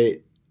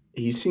insight.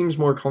 He seems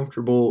more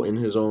comfortable in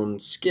his own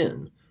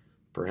skin,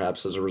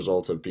 perhaps as a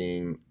result of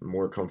being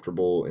more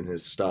comfortable in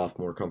his stuff,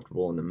 more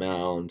comfortable in the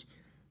mound,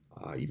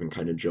 even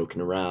kind of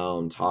joking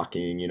around,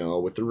 talking,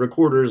 with the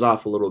recorders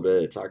off a little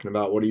bit, talking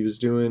about what he was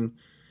doing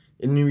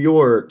in New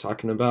York,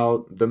 talking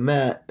about the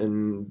Met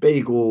and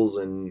bagels.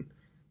 And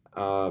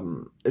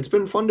it's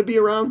been fun to be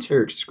around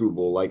Tarek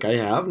Skubal. Like, I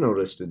have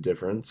noticed a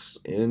difference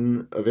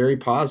in a very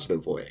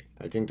positive way.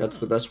 I think that's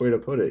the best way to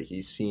put it.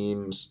 He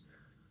seems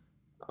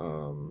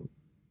um,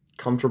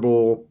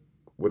 comfortable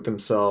with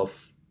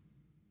himself.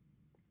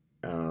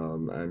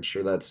 I'm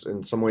sure that's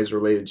in some ways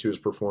related to his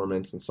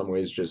performance, in some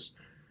ways just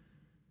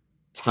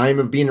time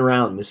of being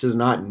around. This is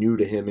not new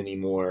to him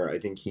anymore. I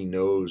think he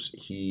knows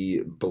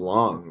he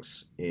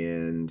belongs,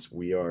 and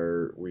we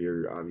are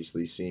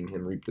obviously seeing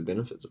him reap the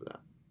benefits of that.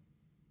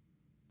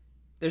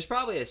 There's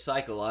probably a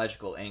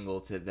psychological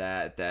angle to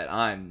that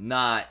I'm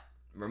not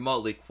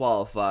remotely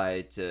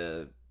qualified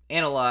to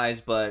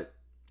analyze, but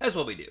that's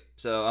what we do.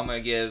 So I'm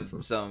gonna give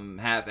some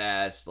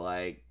half-assed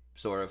like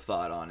sort of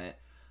thought on it.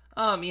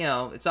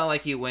 It's not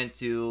like he went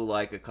to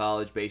like a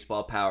college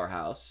baseball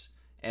powerhouse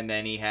and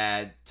then he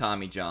had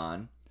Tommy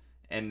John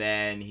and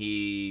then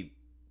he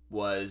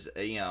was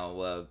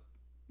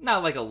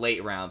not like a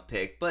late round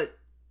pick, but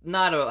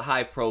not a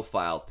high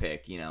profile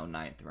pick,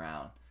 ninth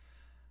round.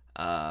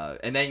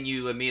 And then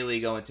you immediately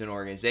go into an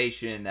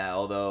organization that,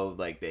 although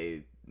like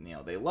they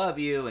love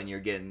you and you're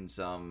getting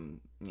some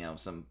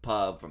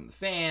pub from the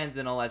fans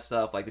and all that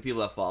stuff, like the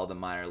people that follow the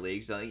minor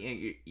leagues,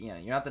 you're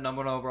not the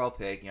number one overall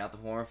pick, you're not the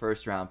former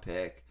first round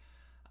pick.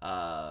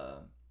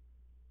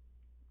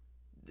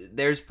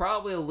 There's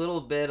probably a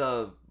little bit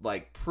of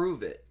like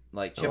prove it,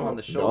 like chip on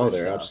the shoulder. Oh,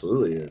 there stuff.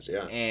 absolutely is,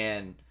 yeah.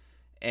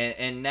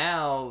 And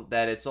now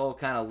that it's all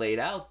kind of laid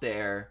out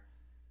there,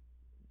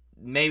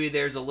 maybe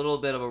there's a little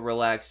bit of a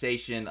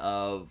relaxation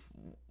of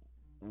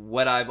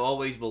what I've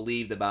always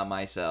believed about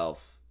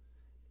myself.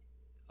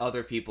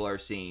 Other people are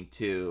seeing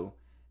too,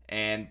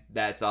 and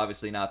that's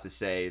obviously not to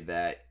say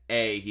that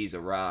A, he's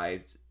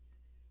arrived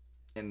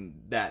in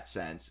that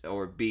sense,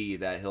 or B,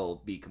 that he'll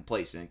be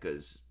complacent,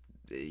 because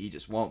he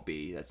just won't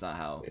be. That's not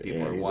how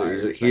people are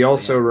wired. He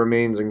also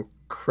remains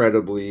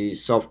incredibly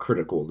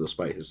self-critical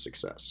despite his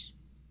success.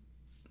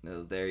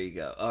 Oh, there you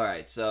go. All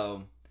right,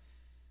 so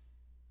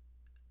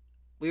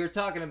we were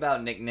talking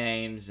about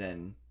nicknames,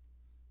 and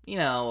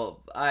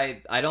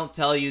I don't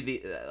tell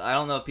you I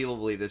don't know if people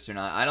believe this or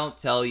not. I don't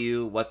tell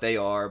you what they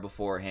are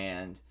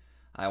beforehand.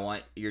 I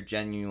want your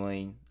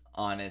genuinely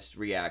honest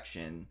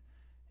reaction.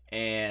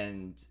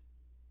 And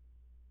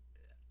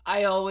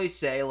I always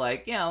say,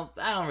 like, I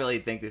don't really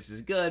think this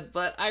is good,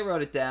 but I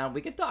wrote it down.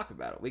 We could talk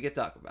about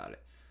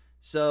it.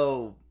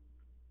 So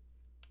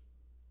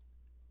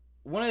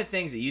one of the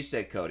things that you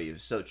said, Cody,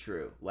 was so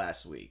true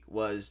last week,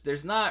 was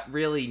there's not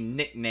really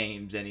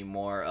nicknames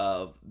anymore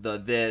of the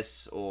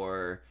this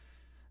or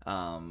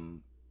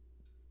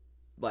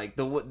like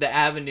the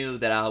avenue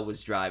that I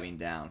was driving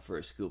down for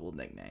a Skubal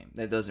nickname.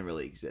 That doesn't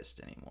really exist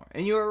anymore.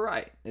 And you were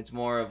right. It's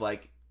more of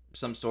like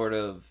some sort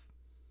of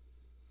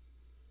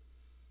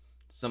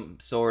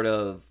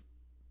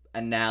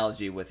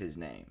analogy with his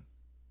name.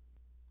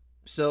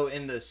 So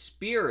in the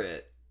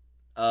spirit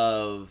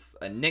of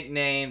a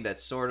nickname that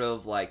sort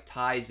of like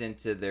ties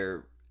into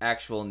their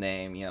actual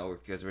name,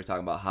 because we're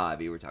talking about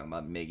Javi, we're talking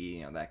about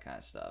Miggy, that kind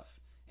of stuff,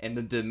 and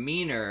the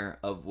demeanor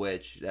of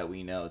which that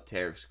we know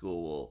Tarek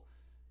Skubal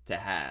to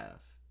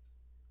have,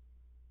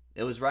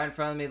 it was right in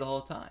front of me the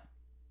whole time.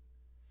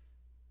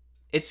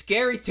 It's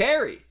Scary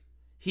Terry.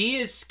 He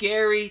is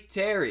Scary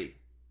Terry.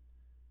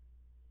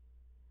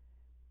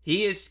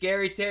 He is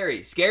Scary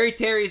Terry. Scary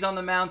Terry's on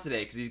the mound today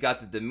because he's got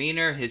the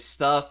demeanor. His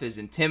stuff is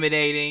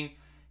intimidating.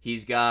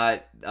 He's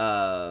got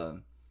that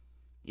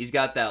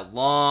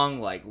long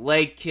like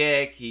leg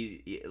kick.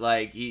 He's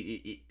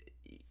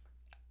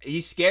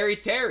Scary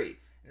Terry.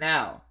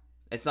 Now,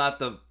 it's not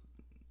the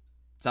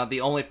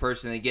only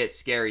person to get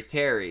Scary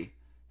Terry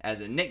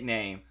as a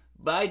nickname,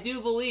 but I do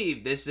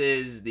believe this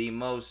is the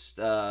most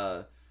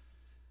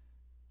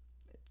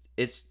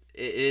it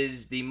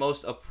is the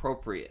most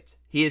appropriate.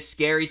 He is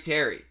Scary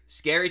Terry.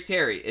 Scary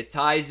Terry. It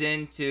ties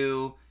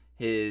into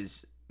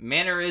his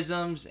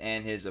mannerisms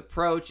and his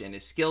approach and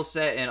his skill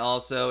set, and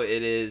also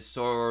it is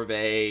sort of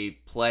a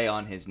play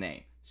on his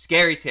name.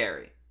 Scary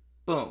Terry.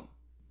 Boom.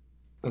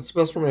 That's the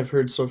best one I've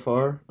heard so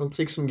far. It'll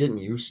take some getting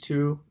used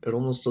to. It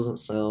almost doesn't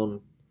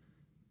sound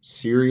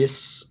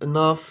serious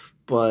enough,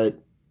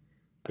 but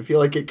I feel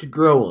like it could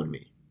grow on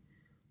me.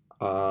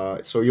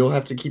 So you'll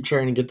have to keep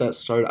trying to get that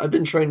started. I've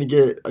been trying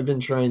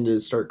to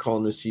start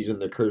calling this season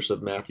the Curse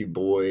of Matthew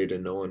Boyd,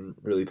 and no one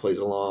really plays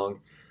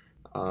along.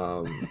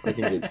 I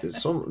think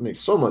makes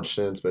so much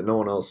sense, but no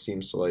one else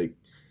seems to like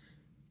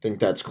think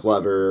that's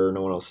clever.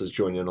 No one else is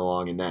joining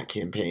along in that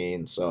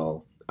campaign.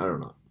 So I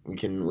don't know. We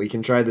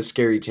can try the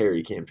Scary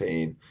Terry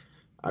campaign.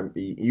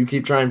 You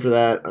keep trying for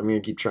that. I'm gonna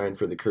keep trying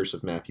for the Curse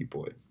of Matthew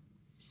Boyd.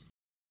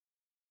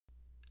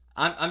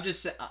 I'm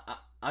just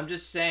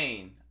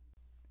saying.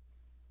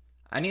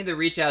 I need to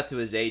reach out to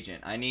his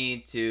agent. I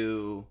need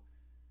to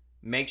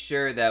make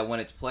sure that when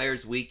it's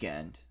Players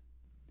Weekend,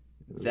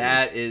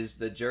 that is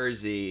the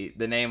jersey,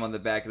 the name on the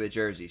back of the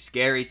jersey,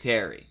 Scary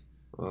Terry.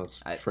 Well,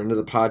 it's a friend of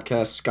the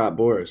podcast, Scott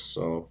Boris.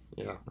 So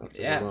yeah, I have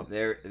to hit him up.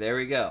 There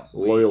we go.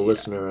 Loyal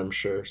listener, I'm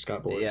sure,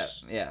 Scott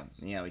Boris. Yeah.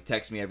 He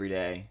texts me every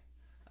day.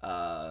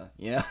 But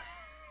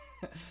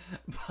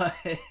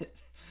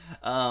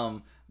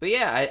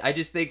yeah, I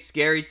just think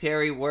Scary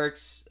Terry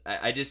works.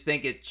 I just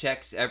think it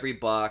checks every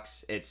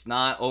box. It's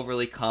not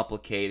overly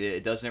complicated.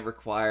 It doesn't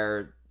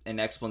require an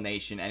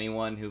explanation.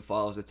 Anyone who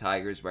follows the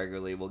Tigers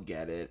regularly will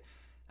get it.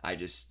 I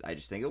just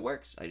think it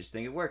works.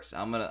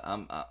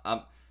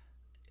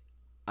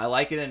 I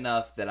like it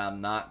enough that I'm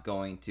not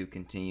going to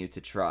continue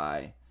to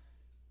try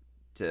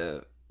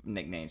to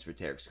nicknames for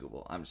Tarek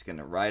Skubal. I'm just going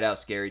to ride out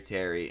Scary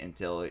Terry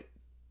until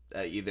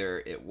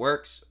either it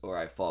works or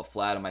I fall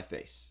flat on my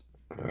face.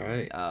 All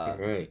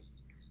right.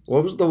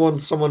 What was the one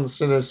someone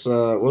sent us?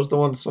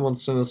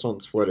 On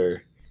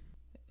Twitter?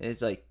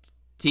 It's like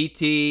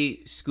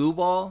TT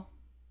Skubal.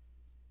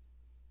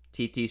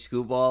 TT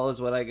Skubal is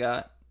what I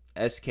got.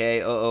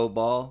 SKOO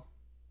ball.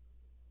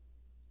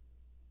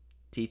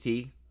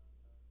 TT.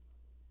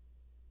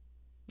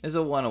 There's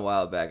a one a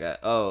while back.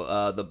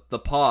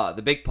 The paw,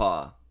 the big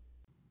paw.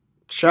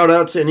 Shout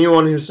out to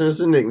anyone who sent us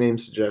a nickname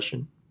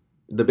suggestion.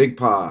 The big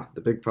paw.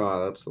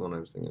 That's the one I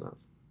was thinking of.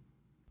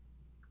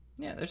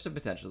 Yeah, there's some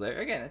potential there.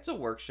 Again, it's a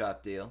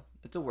workshop deal.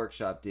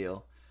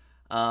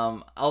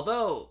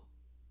 Although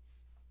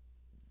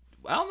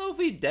I don't know if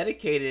we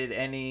dedicated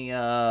any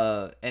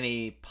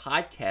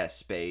podcast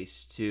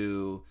space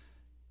to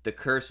the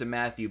Curse of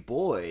Matthew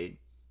Boyd.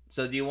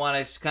 So do you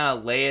want to kind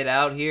of lay it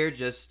out here?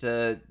 Just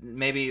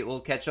maybe we'll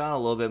catch on a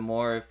little bit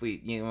more if we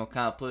kind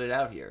of put it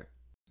out here.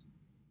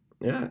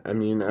 Yeah, I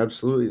mean,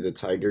 absolutely. The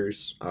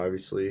Tigers,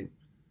 obviously,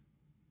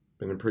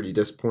 been a pretty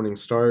disappointing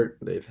start.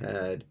 They've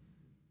had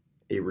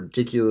a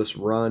ridiculous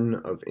run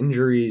of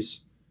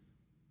injuries.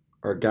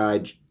 Our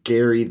guy,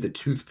 Gary the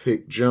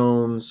Toothpick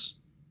Jones,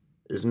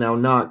 is now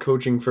not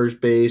coaching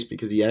first base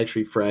because he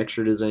actually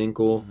fractured his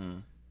ankle. Mm-hmm.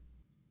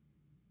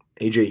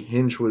 AJ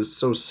Hinch was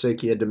so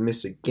sick he had to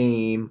miss a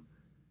game.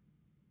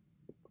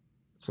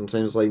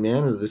 Sometimes,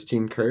 man, is this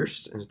team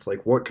cursed? And it's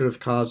like, what could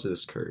have caused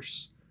this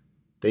curse?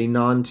 They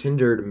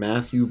non-tendered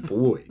Matthew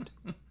Boyd,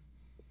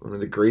 one of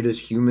the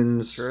greatest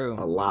humans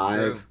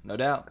alive. True. No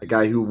doubt. A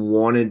guy who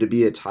wanted to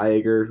be a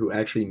Tiger, who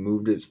actually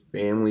moved his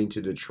family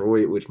to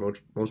Detroit, which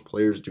most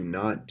players do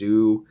not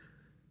do.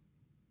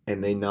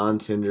 And they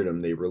non-tendered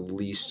him. They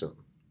released him.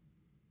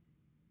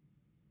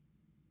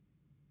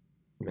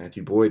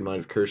 Matthew Boyd might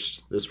have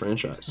cursed this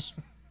franchise.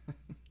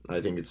 I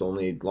think it's the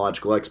only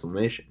logical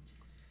explanation.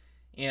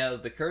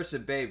 The curse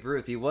of Babe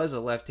Ruth, he was a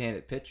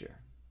left-handed pitcher,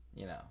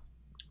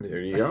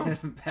 There you go.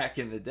 Back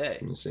in the day.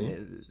 You see?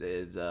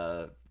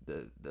 The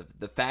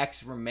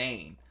facts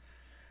remain.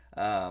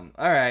 All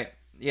right.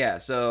 Yeah,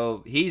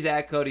 so he's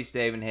at Cody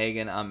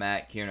Stavenhagen. I'm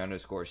at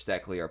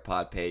Kieran_Steckley. Our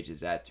pod page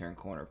is at Turn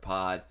Corner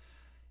Pod.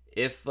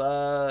 If,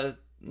 tell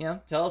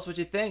us what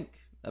you think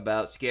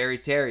about Scary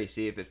Terry.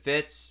 See if it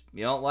fits.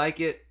 You don't like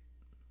it,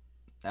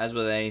 as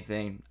with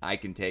anything, I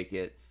can take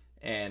it.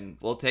 And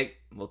we'll take.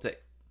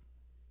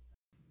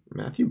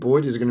 Matthew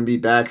Boyd is going to be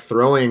back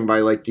throwing by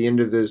the end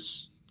of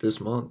this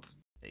month.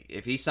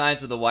 If he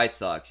signs with the White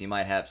Sox, he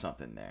might have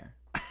something there.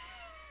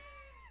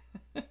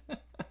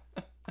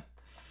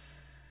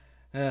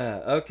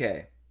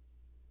 Okay.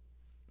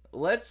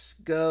 Let's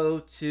go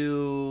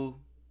to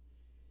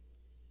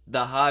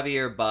the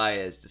Javier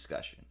Baez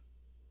discussion.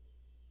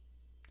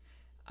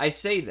 I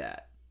say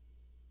that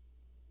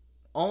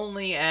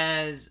only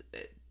as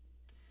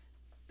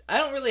I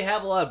don't really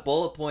have a lot of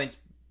bullet points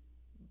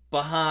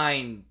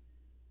behind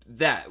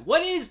that.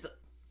 What is the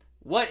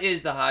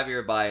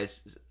Javier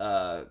Baez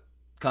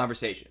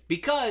conversation?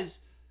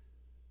 Because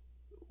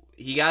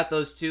he got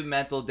those 2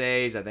 mental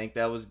days. I think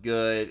that was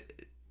good.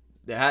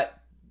 There had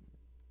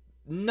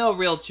no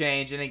real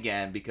change, and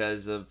again,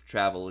 because of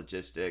travel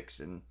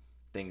logistics and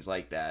things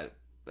like that.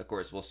 Of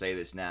course, we'll say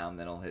this now, and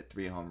then he'll hit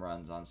 3 home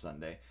runs on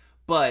Sunday.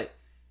 But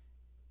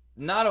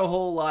not a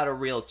whole lot of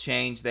real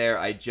change there.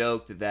 I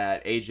joked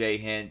that AJ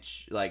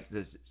Hinch,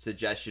 the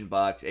suggestion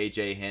box,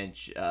 AJ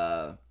Hinch,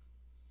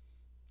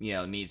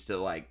 needs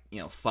to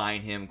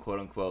fine him, quote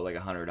unquote,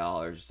 $100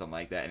 or something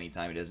like that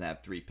anytime he doesn't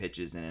have 3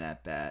 pitches in an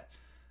at bat.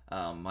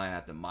 Might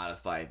have to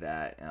modify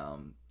that.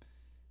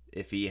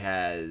 If he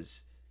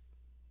has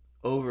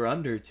over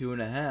under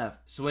 2.5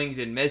 swings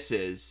and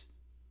misses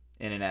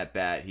in an at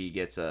bat, he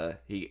gets a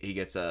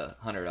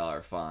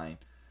 $100 fine.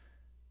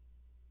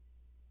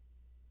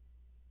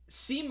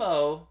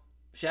 SEMO,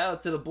 shout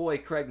out to the boy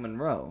Craig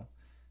Monroe,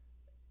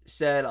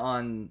 said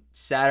on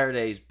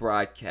Saturday's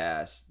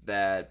broadcast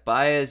that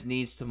Baez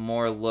needs to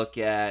more look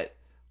at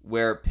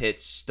where a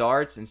pitch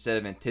starts instead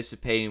of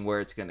anticipating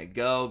where it's going to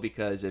go,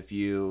 because if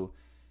you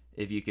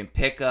can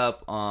pick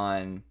up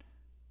on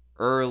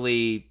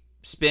early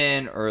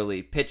spin,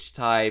 early pitch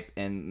type,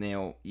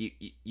 and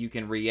you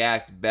can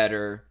react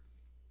better.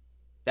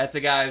 That's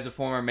a guy who's a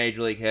former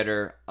major league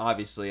hitter.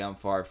 Obviously, I'm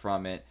far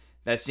from it.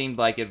 That seemed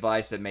like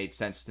advice that made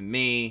sense to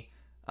me.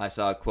 I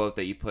saw a quote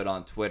that you put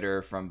on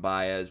Twitter from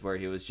Baez where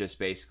he was just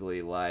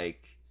basically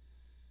like,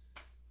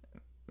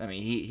 I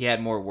mean, he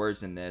had more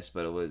words than this,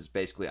 but it was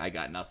basically, I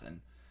got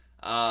nothing.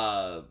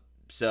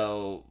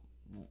 So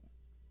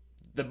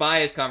the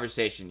Baez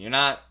conversation, you're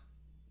not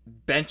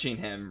benching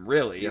him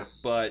really, Yeah.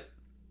 but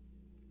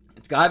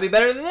it's got to be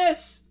better than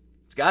this.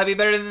 It's got to be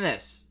better than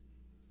this.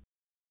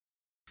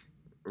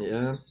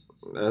 Yeah.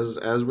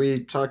 As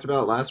we talked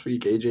about last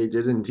week, AJ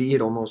did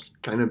indeed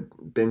almost kind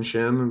of bench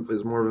him. It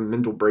was more of a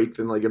mental break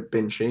than like a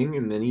benching,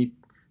 and then he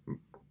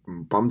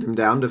bumped him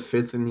down to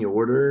fifth in the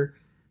order,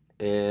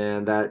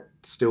 and that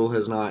still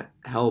has not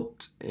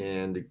helped.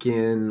 And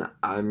again,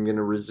 I'm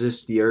gonna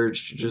resist the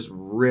urge to just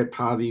rip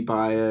Javi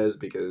Baez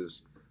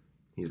because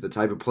he's the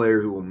type of player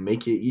who will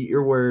make you eat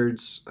your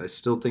words. I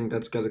still think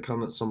that's got to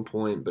come at some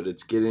point, but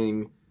it's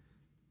getting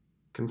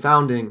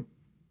confounding.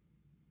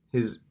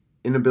 His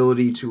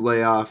inability to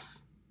lay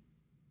off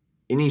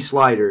any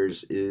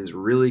sliders is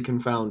really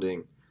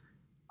confounding.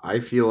 I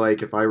feel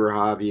like if I were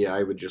Javi,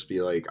 I would just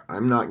be like,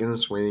 I'm not going to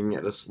swing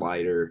at a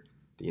slider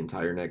the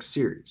entire next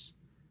series.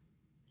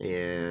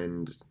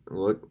 And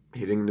look,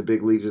 hitting the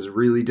big leagues is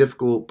really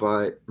difficult,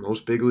 but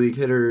most big league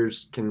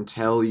hitters can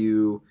tell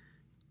you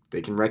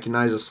they can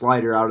recognize a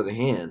slider out of the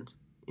hand.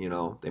 You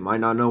know, they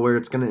might not know where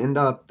it's going to end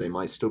up. They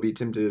might still be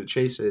tempted to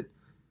chase it,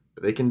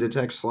 but they can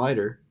detect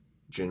slider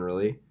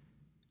generally.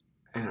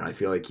 And I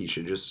feel like he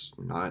should just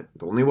not.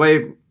 The only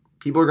way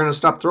people are going to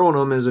stop throwing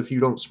them is if you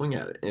don't swing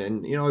at it.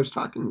 And, you know, I was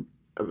talking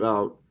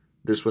about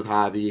this with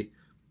Javi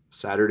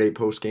Saturday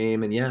post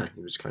game, and yeah,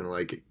 he was kind of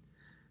like,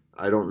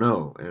 I don't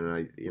know. And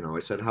I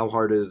said, how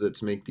hard is it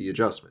to make the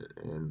adjustment?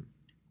 And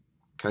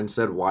kind of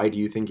said, why do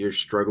you think you're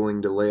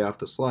struggling to lay off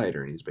the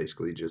slider? And he's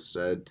basically just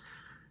said,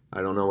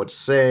 I don't know what to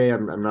say.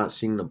 I'm not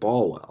seeing the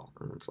ball well.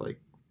 And it's like,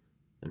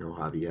 I know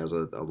Javi has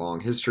a long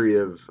history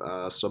of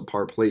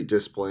subpar plate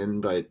discipline,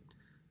 but,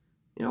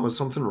 you know, is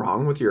something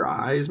wrong with your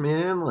eyes,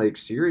 man? Like,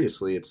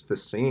 seriously, it's the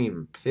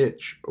same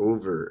pitch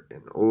over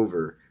and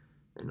over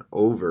and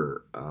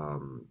over.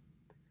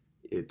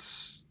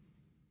 It's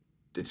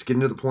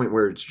getting to the point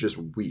where it's just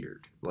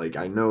weird. Like,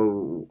 I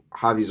know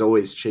Javi's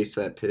always chased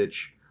that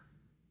pitch,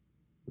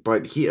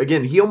 but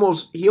he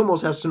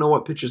almost has to know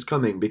what pitch is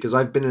coming, because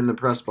I've been in the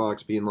press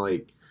box being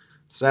like,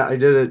 I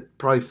did it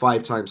probably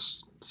 5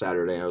 times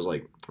Saturday. I was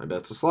like, I bet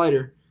it's a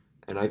slider.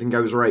 And I think I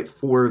was right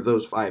 4 of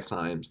those 5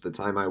 times. The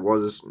time I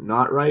was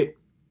not right,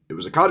 it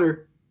was a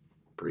cutter,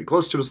 pretty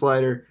close to a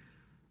slider.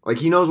 Like,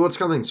 he knows what's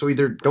coming, so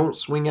either don't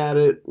swing at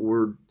it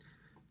or...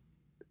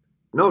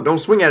 No, don't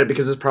swing at it,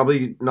 because it's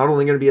probably not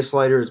only going to be a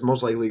slider, it's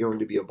most likely going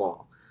to be a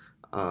ball.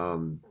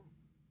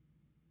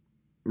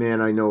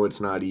 Man, I know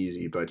it's not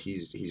easy, but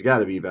he's got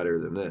to be better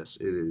than this.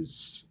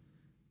 It's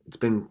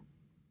been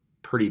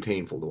pretty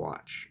painful to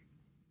watch.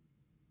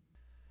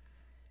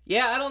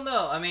 Yeah, I don't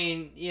know. I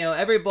mean, you know,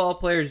 every ball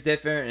player is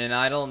different, and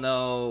I don't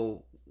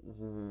know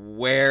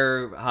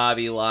where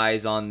Javi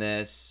lies on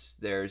this.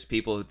 There's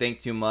people who think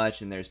too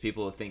much, and there's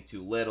people who think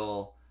too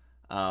little.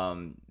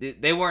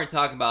 They weren't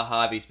talking about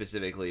Javi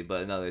specifically,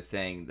 but another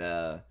thing,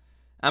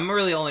 I'm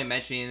really only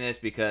mentioning this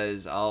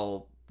because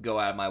I'll go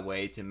out of my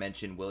way to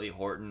mention Willie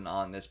Horton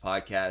on this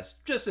podcast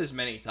just as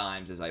many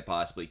times as I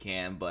possibly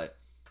can. But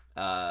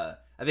I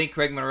think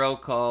Craig Monroe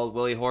called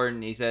Willie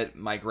Horton, he said,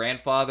 my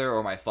grandfather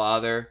or my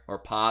father or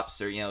pops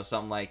or, you know,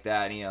 something like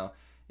that. And, you know,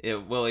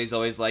 Willie's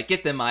always like,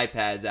 get them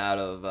iPads out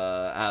of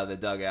the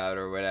dugout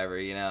or whatever,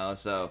 you know.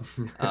 So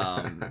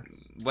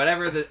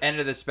whatever the end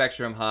of the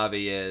spectrum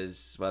Javi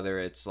is, whether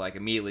it's like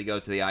immediately go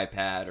to the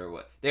iPad or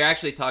what. They're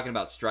actually talking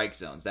about strike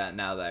zones. That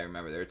now that I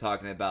remember, they were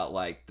talking about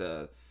like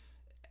the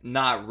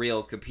not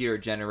real computer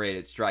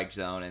generated strike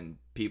zone and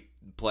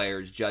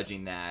players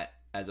judging that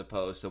as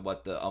opposed to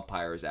what the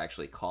umpire is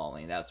actually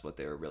calling. That's what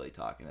they were really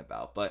talking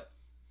about. But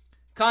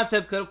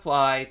concept could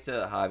apply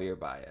to Javier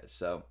Baez.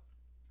 So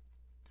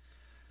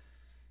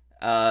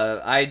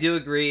I do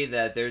agree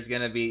that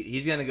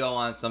he's gonna go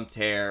on some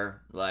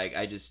tear. Like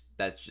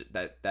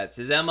that's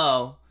his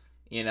MO,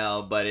 you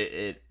know. But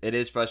it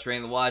is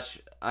frustrating to watch.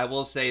 I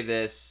will say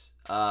this: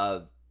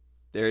 there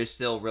is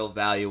still real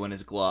value in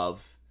his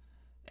glove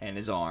and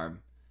his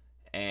arm,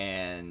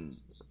 and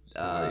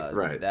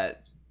right.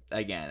 That,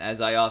 again,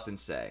 as I often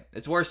say,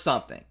 it's worth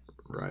something.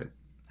 Right.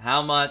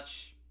 How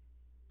much?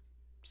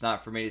 It's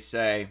not for me to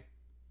say,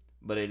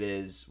 but it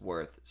is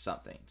worth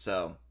something.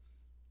 So,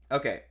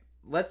 okay,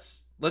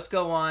 let's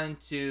go on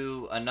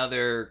to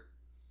another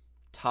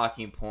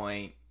talking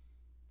point,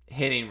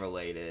 hitting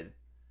related.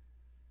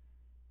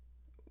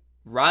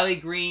 Riley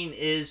Green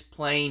is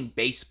playing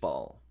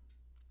baseball.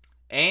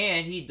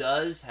 And he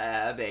does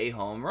have a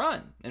home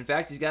run. In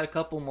fact, he's got a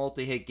couple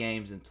multi-hit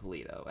games in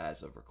Toledo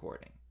as of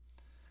recording.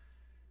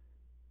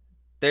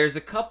 There's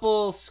a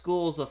couple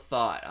schools of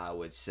thought, I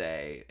would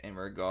say, in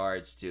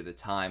regards to the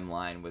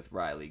timeline with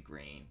Riley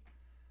Green.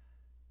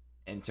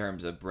 In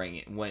terms of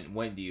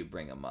when do you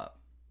bring him up?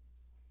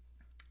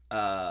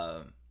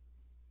 One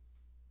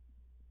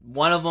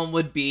of them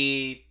would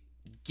be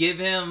give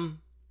him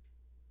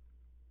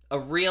a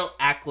real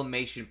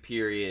acclimation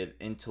period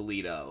in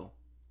Toledo.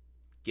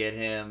 get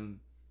him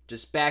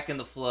just back in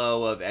the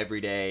flow of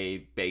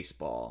everyday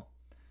baseball.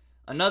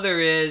 Another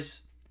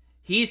is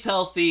he's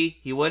healthy.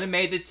 He would have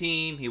made the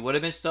team. He would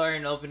have been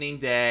starting opening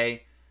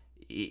day.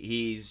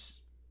 He's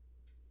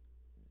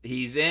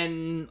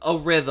in a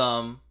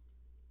rhythm.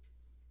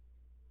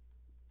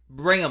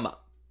 Bring him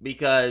up,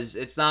 because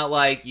it's not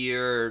like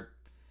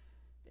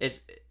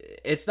it's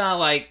not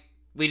like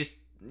we just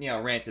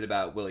ranted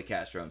about Willie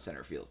Castro in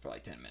center field for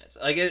like 10 minutes.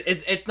 Like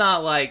it's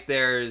not like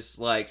there's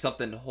like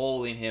something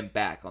holding him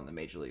back on the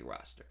major league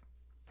roster.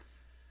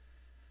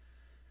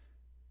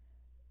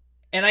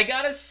 And I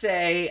gotta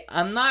say,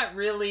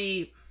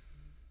 I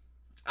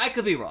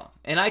could be wrong,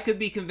 and I could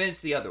be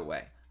convinced the other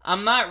way.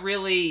 I'm not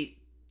really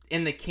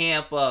in the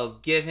camp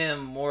of give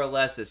him more or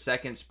less a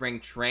second spring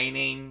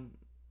training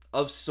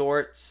of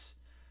sorts.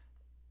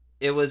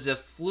 It was a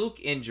fluke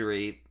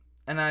injury,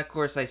 and of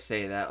course I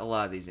say that. A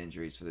lot of these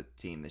injuries for the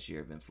team this year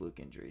have been fluke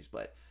injuries,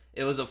 but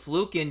it was a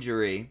fluke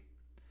injury,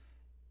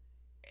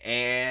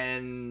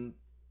 and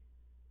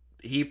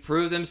he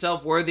proved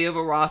himself worthy of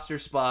a roster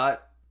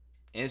spot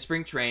in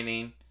spring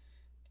training,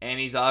 and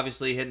he's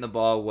obviously hitting the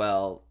ball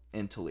well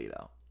in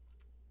Toledo.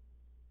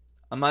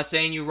 I'm not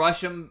saying you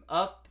rush him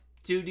up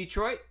to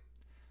Detroit,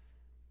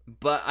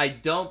 but I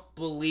don't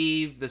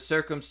believe the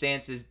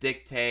circumstances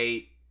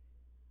dictate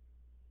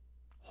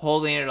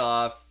holding it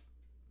off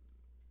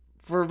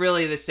for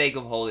really the sake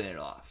of holding it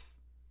off.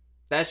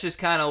 That's just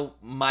kind of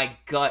my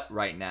gut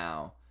right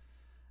now.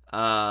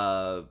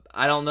 I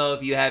don't know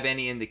if you have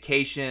any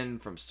indication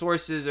from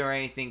sources or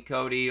anything,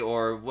 Cody,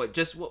 or what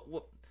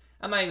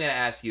I'm not even going to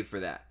ask you for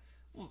that.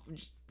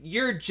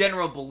 Your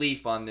general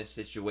belief on this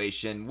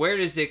situation, where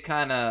does it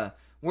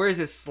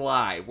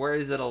slide? Where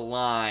is it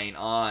align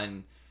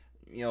on,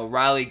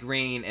 Riley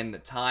Greene and the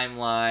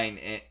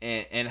timeline,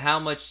 and how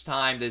much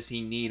time does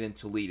he need in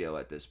Toledo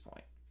at this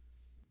point?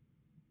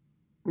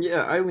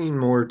 Yeah, I lean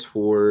more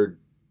toward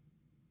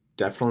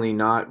definitely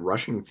not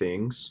rushing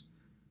things.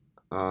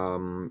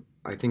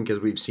 I think as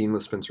we've seen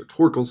with Spencer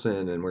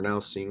Torkelson, and we're now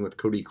seeing with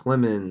Cody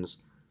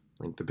Clemens,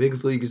 like the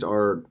big leagues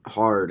are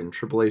hard, and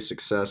AAA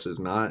success is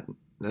not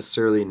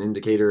necessarily an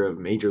indicator of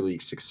major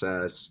league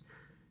success.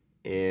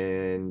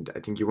 And I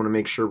think you want to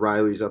make sure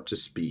Riley's up to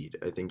speed.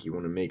 I think you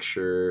want to make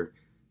sure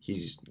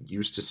he's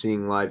used to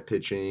seeing live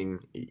pitching.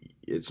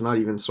 It's not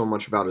even so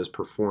much about his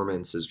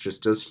performance, it's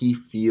just does he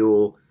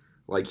feel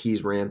like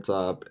he's ramped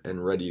up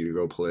and ready to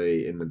go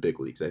play in the big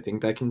leagues. I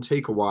think that can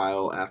take a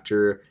while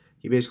after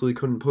he basically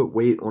couldn't put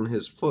weight on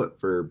his foot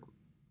for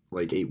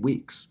like 8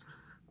 weeks.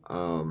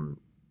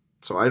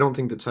 So I don't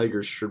think the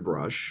Tigers should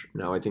rush.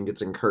 Now I think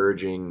it's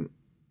encouraging.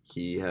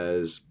 He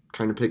has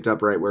kind of picked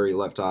up right where he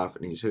left off,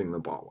 and he's hitting the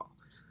ball well.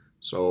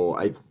 So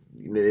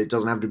it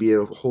doesn't have to be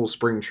a whole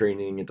spring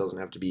training. It doesn't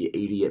have to be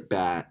 80 at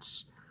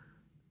bats.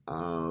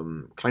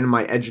 Kind of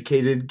my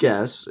educated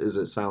guess is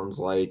it sounds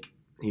like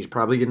he's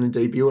probably going to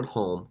debut at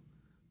home.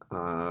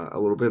 A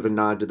little bit of a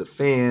nod to the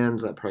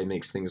fans. That probably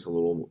makes things a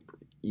little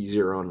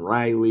easier on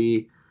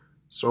Riley.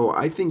 So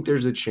I think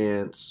there's a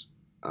chance,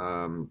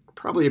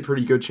 probably a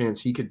pretty good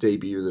chance he could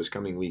debut this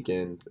coming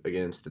weekend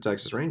against the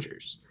Texas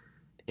Rangers.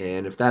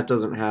 And if that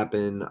doesn't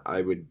happen,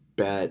 I would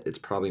bet it's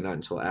probably not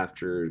until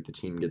after the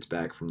team gets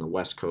back from the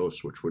West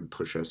Coast, which would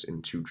push us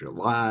into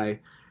July.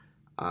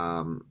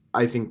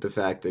 I think the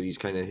fact that he's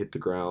kind of hit the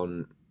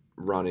ground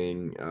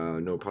running,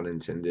 no pun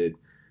intended,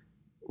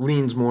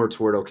 leans more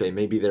toward, okay,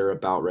 maybe they're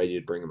about ready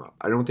to bring him up.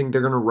 I don't think they're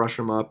going to rush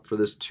him up for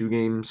this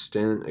 2-game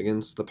stint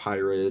against the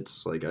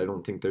Pirates. Like, I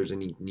don't think there's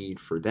any need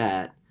for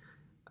that.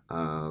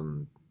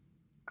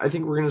 I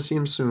think we're going to see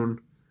him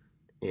soon,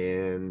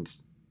 and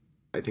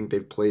I think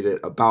they've played it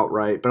about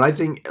right. But I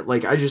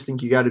just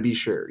think you got to be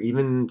sure.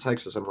 Even in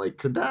Texas, I'm like,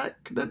 could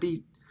that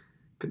be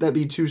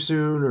too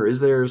soon, or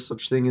is there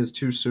such thing as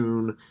too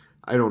soon?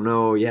 I don't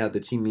know. Yeah, the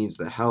team needs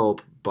the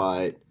help,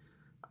 but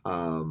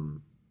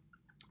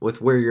with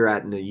where you're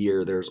at in the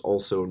year, there's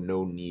also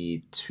no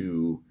need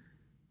to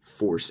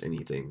force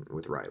anything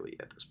with Riley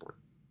at this point.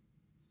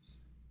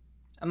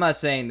 I'm not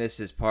saying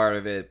this is part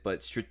of it, but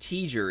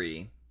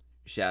strategery,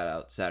 shout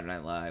out Saturday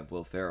Night Live,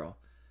 Will Ferrell.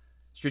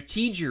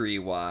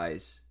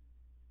 Strategery-wise,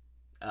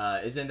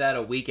 isn't that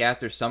a week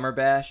after Summer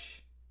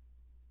Bash?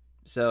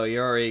 So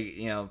you're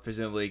already,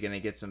 presumably going to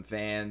get some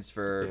fans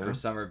for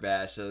Summer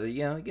Bash. So,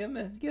 give them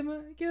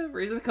a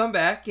reason to come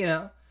back,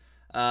 There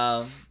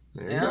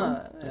you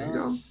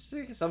go.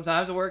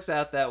 Sometimes it works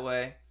out that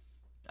way.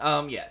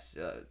 Yes,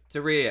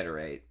 to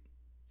reiterate,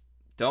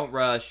 don't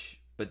rush,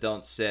 but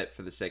don't sit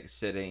for the sake of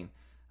sitting.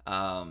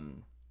 I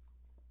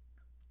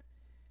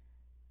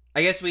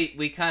guess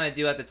we kind of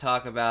do have to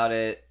talk about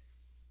it.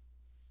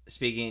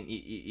 Speaking,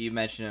 you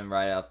mentioned him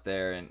right out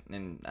there,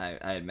 and I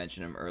had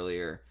mentioned him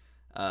earlier.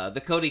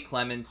 The Cody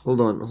Clemens. Hold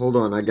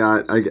on. I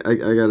got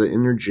to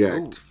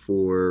interject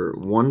for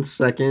 1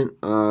 second.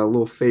 A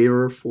little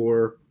favor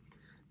for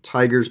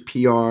Tigers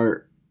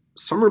PR.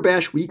 Summer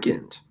Bash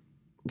Weekend.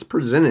 It's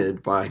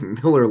presented by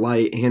Miller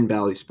Lite and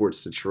Bally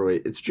Sports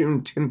Detroit. It's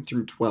June 10th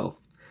through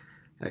 12th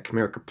at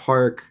Comerica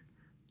Park.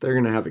 They're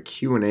going to have a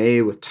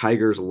Q&A with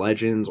Tigers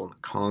legends on the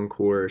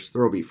concourse.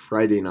 There will be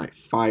Friday night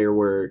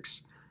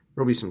fireworks.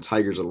 There will be some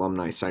Tigers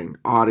alumni signing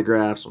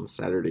autographs on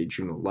Saturday,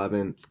 June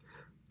 11th.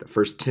 The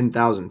first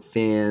 10,000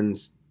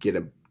 fans get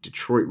a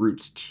Detroit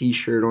Roots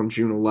t-shirt on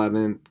June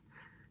 11th.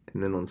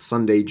 And then on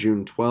Sunday,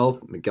 June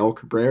 12th, Miguel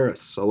Cabrera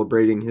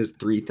celebrating his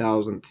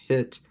 3,000th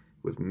hit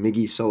with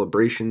Miggy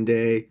Celebration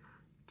Day.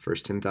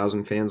 First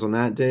 10,000 fans on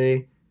that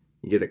day.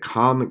 You get a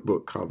comic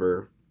book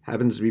cover.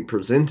 Happens to be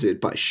presented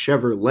by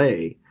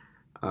Chevrolet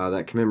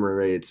that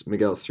commemorates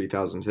Miguel's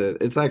 3,000th hit.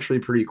 It's actually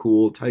pretty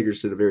cool.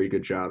 Tigers did a very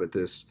good job at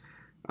this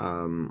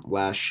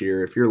last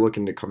year. If you're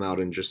looking to come out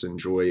and just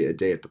enjoy a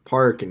day at the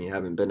park and you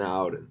haven't been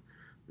out and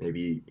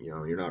maybe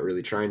you're not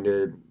really trying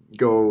to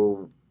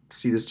go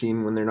see this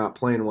team when they're not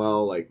playing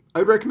well, like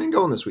I'd recommend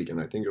going this weekend.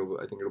 I think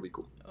it'll be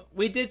cool.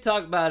 We did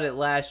talk about it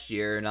last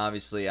year, and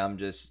obviously I'm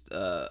just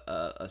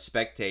a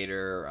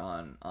spectator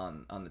on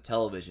the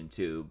television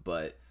too,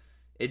 but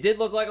it did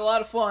look like a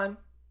lot of fun,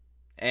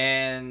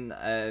 and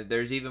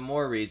there's even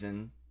more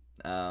reason,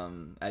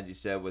 as you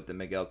said, with the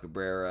Miguel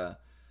Cabrera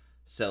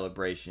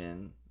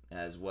celebration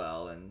as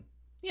well. And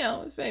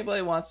if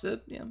anybody wants to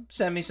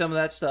send me some of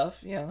that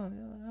stuff, I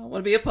don't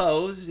want to be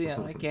opposed.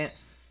 I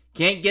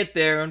can't get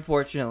there,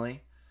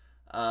 unfortunately.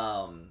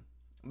 But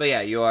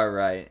yeah, you are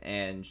right,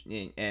 and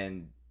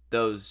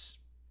those,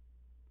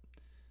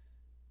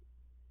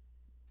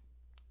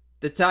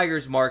 the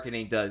Tigers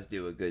marketing does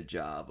do a good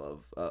job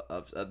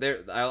of their.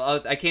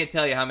 I can't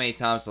tell you how many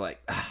times they're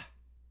like,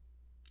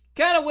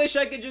 kind of wish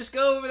I could just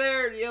go over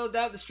there,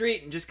 down the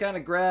street and just kind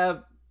of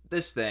grab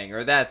this thing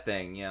or that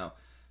thing,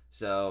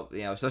 So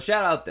so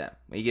shout out them.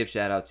 When you give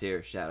shout outs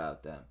here, shout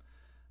out them.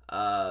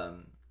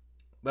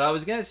 What I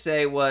was gonna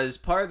say was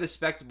part of the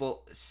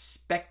spectacle,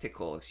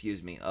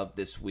 of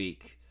this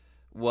week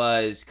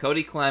was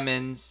Cody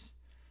Clemens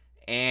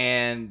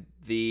and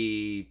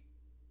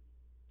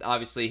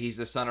obviously he's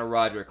the son of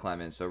Roger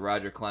Clemens. So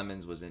Roger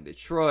Clemens was in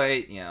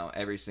Detroit,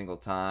 every single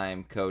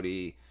time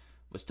Cody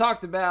was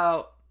talked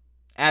about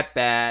at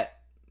bat,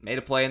 made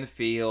a play in the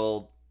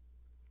field.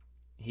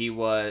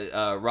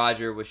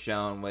 Roger was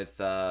shown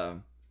with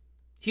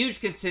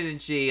huge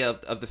consistency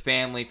of the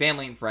family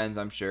and friends,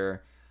 I'm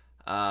sure.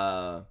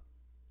 So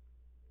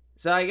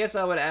I guess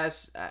I would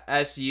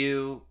ask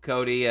you,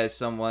 Cody, as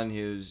someone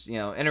who's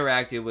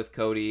interacted with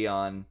Cody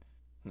on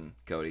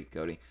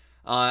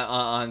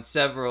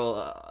several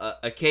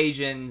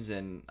occasions,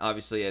 and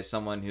obviously as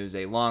someone who's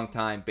a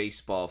longtime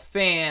baseball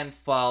fan,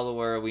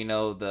 follower. We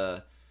know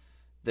the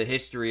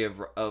history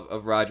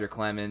of Roger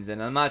Clemens,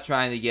 and I'm not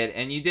trying to get,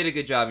 and you did a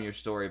good job in your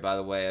story, by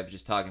the way, of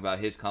just talking about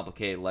his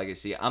complicated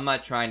legacy. I'm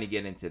not trying to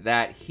get into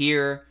that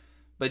here,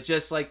 but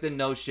just like the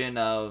notion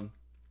of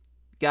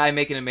guy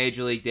making a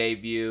major league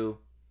debut,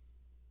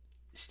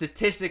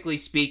 statistically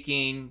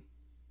speaking,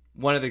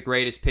 one of the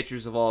greatest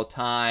pitchers of all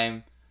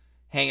time,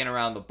 hanging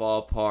around the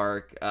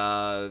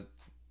ballpark.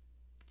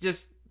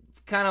 Just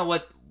kind of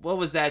what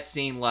was that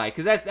scene like?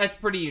 Because that's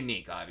pretty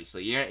unique.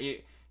 Obviously,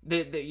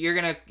 you're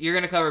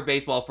gonna cover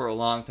baseball for a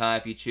long time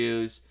if you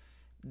choose.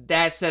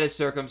 That set of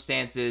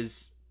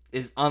circumstances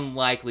is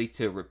unlikely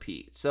to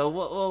repeat. So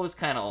what was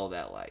kind of all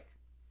that like?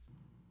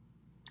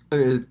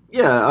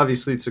 Yeah,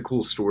 obviously it's a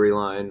cool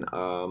storyline.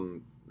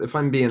 If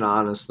I'm being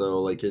honest though,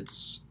 like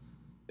it's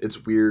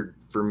weird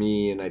for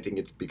me, and I think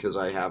it's because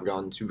I have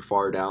gone too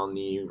far down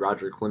the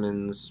Roger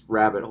Clemens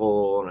rabbit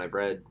hole, and I've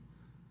read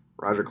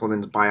Roger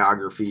Clemens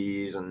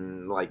biographies,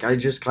 and like I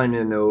just kind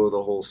of know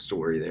the whole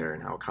story there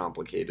and how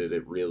complicated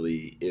it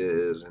really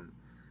is. And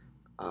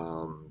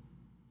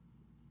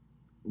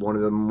one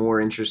of the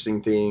more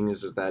interesting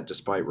things is that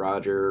despite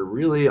Roger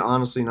really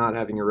honestly not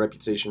having a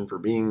reputation for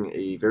being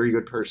a very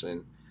good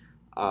person,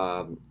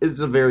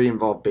 is a very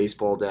involved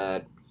baseball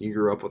dad. He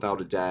grew up without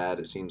a dad.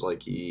 It seems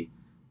like he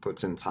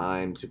puts in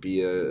time to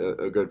be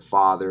a good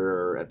father,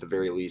 or at the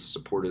very least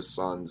support his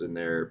sons in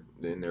their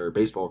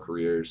baseball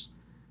careers.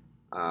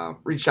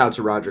 Reached out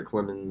to Roger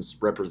Clemens'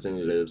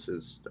 representatives,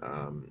 his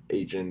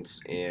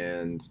agents,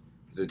 and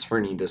his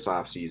attorney this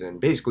offseason,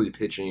 basically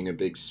pitching a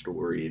big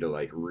story to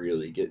like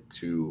really get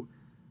to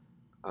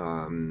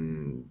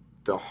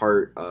the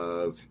heart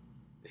of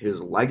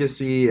his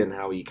legacy and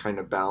how he kind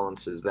of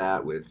balances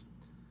that with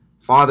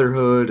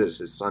fatherhood as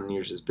his son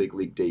nears his big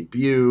league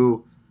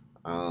debut.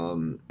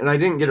 And I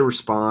didn't get a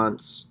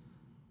response,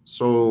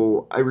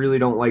 so I really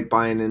don't like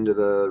buying into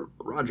the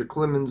Roger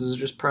Clemens is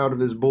just proud of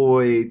his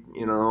boy,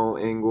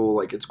 angle.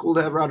 Like, it's cool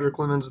to have Roger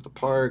Clemens at the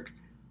park.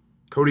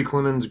 Cody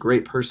Clemens,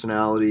 great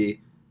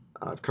personality.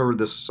 I've covered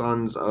the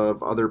sons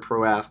of other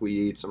pro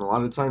athletes, and a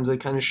lot of times they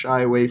kind of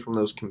shy away from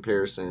those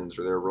comparisons,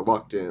 or they're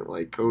reluctant,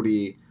 like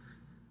Cody,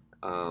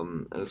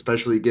 and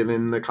especially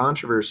given the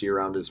controversy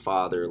around his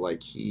father,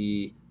 like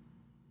he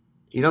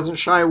doesn't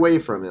shy away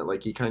from it.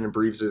 Like, he kind of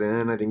breathes it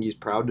in. I think he's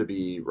proud to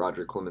be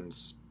Roger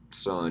Clemens'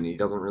 son. He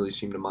doesn't really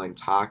seem to mind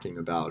talking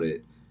about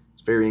it.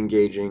 He's very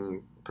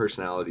engaging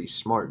personality,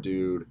 smart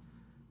dude.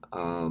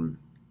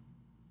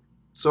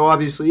 So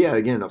obviously, yeah,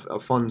 again, a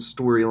fun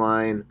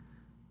storyline.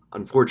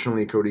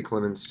 Unfortunately, Cody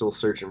Clemens still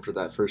searching for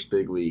that first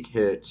big league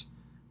hit.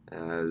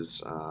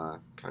 as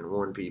kind of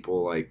warned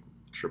people like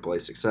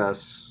AAA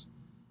success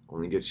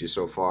only gets you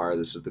so far.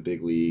 This is the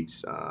big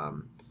leagues.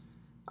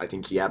 I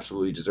think he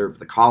absolutely deserved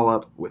the call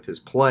up with his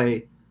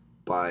play,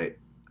 but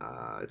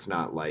it's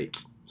not like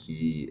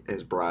he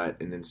has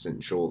brought an instant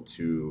jolt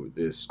to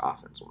this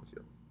offense on the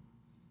field.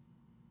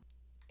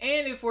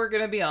 And if we're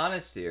going to be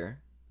honest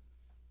here,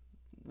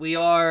 we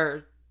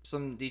are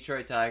some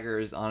Detroit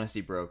Tigers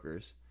honesty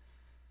brokers.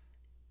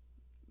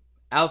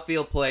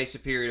 Outfield play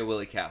superior to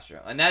Willie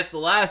Castro. And that's the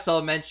last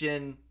I'll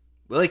mention.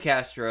 Willie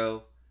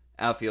Castro,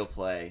 outfield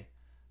play.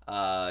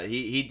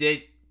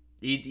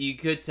 You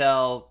could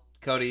tell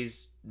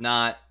Cody's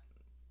not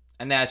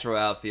a natural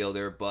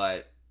outfielder,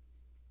 but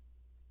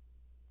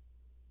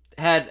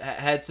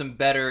had some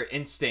better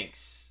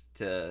instincts,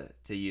 to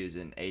use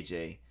an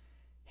AJ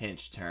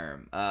Hinch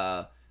term.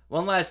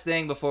 One last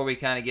thing before we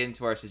kind of get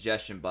into our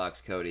suggestion box,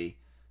 Cody.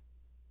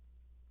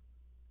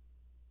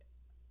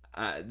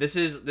 This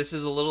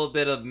is a little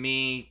bit of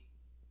me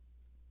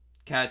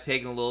kind of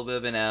taking a little bit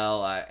of an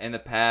L. In the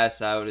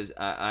past,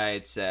 I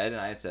had said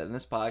in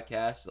this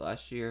podcast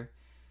last year,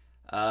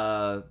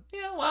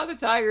 why the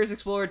Tigers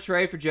explored a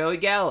trade for Joey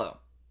Gallo.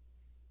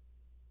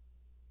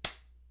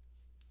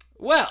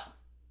 Well,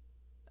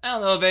 I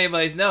don't know if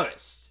anybody's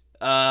noticed.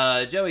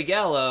 Joey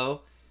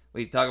Gallo,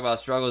 we talk about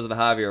struggles with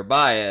Javier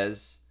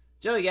Baez.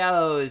 Joey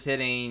Gallo is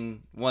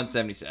hitting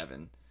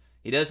 177.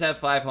 He does have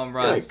 5 home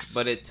runs, Yikes.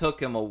 but it took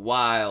him a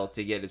while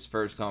to get his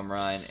first home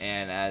run.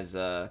 And as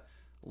a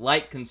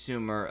light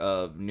consumer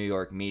of New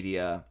York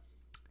media,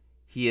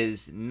 he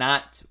is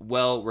not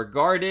well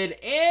regarded.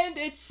 And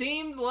it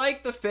seemed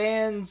like the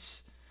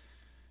fans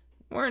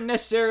weren't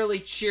necessarily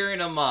cheering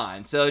him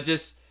on. So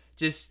just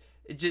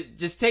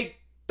take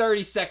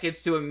 30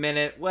 seconds to a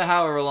minute,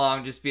 however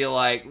long, just be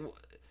like,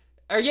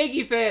 are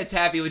Yankee fans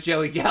happy with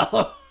Joey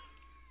Gallo?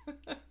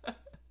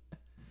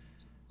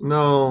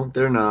 No,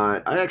 they're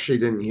not. I actually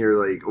didn't hear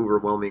like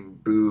overwhelming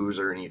boos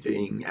or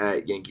anything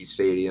at Yankee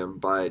Stadium,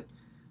 but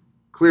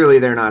clearly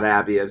they're not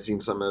happy. I've seen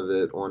some of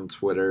it on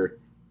Twitter.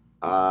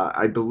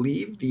 I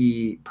believe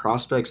the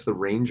prospects the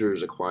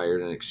Rangers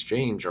acquired in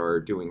exchange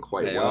are doing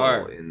quite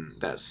well in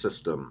that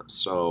system.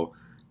 So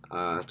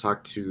I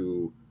talked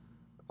to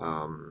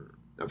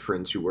a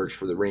friend who works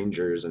for the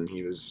Rangers, and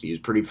he was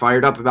pretty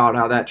fired up about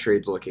how that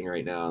trade's looking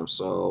right now.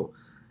 So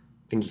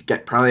I think you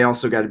probably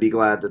also got to be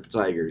glad that the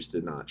Tigers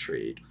did not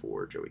trade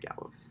for Joey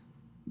Gallo.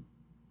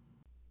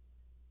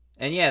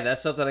 And yeah,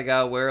 that's something I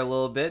gotta wear a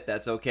little bit.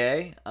 That's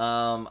okay.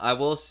 I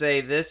will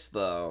say this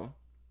though,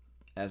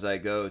 as I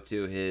go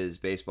to his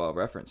baseball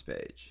reference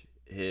page,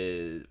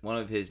 one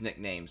of his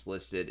nicknames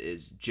listed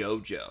is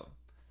JoJo.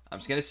 I'm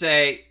just gonna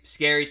say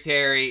Scary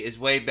Terry is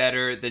way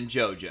better than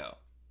JoJo.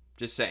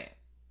 Just saying.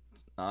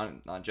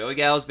 On Joey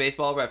Gallo's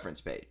baseball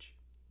reference page,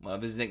 one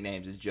of his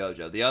nicknames is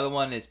JoJo. The other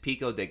one is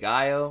Pico de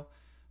Gallo,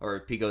 or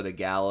Pico de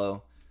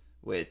Gallo,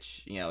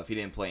 which, if he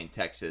didn't play in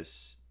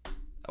Texas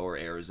or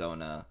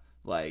Arizona,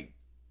 like,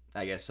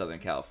 I guess Southern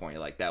California,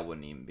 like, that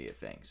wouldn't even be a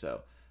thing.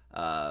 So,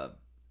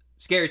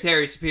 Scary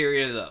Terry's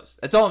superior to those.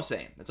 That's all I'm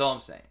saying.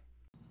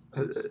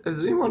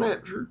 Has anyone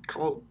ever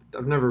called...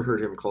 I've never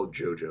heard him called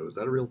JoJo. Is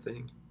that a real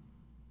thing?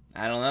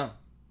 I don't know.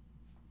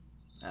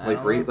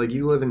 Like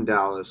you live in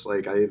Dallas.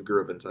 Like, I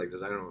grew up in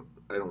Texas. I don't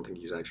think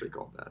he's actually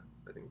called that.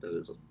 I think that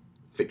is a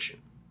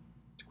fiction,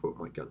 to quote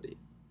Mike Gundy.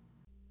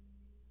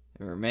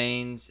 It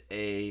remains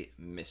a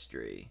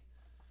mystery.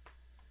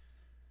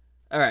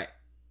 All right.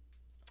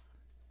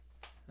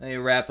 Let me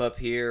wrap up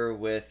here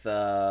with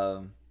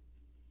a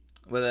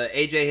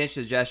AJ Hinch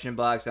suggestion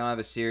box. I don't have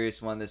a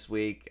serious one this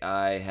week.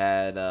 I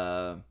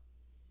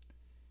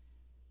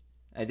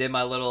did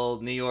my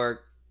little New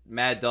York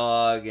Mad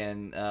Dog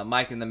and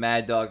Mike and the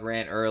Mad Dog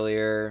rant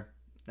earlier.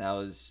 That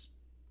was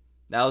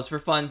for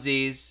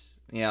funsies.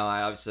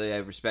 I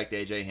respect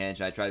AJ Hinch.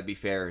 I try to be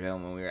fair to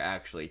him when we were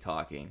actually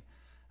talking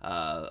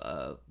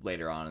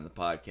later on in the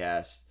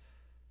podcast.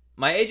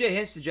 My AJ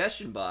Hinch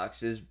suggestion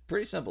box is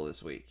pretty simple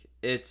this week.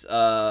 It's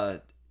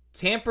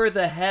tamper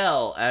the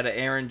hell out of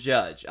Aaron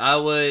Judge. I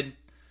would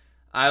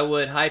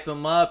hype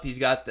him up. He's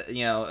got the,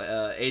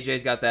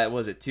 AJ's got that,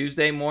 was it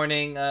Tuesday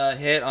morning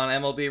hit on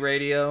MLB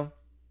radio.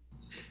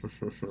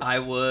 I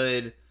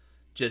would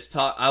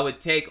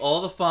take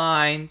all the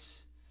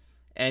fines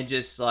and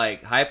just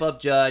like hype up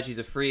Judge. He's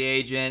a free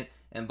agent.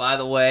 And by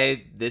the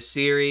way, this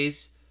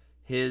series,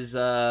 his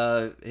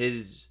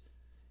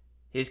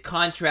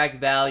contract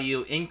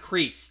value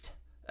increased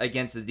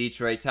against the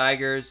Detroit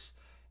Tigers.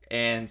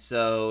 And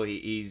so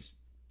he's,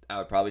 I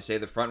would probably say,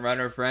 the front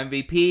runner for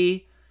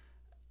MVP.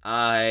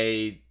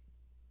 I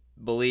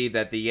believe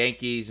that the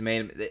Yankees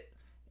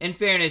in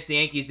fairness, the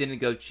Yankees didn't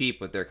go cheap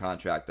with their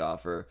contract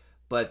offer,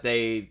 but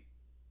they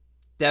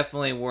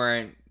definitely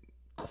weren't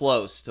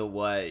close to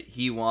what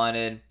he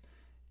wanted.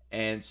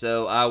 And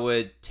so I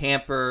would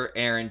tamper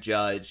Aaron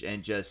Judge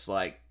and just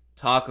like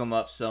talk him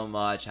up so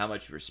much, how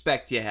much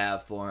respect you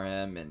have for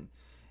him,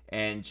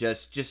 and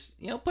just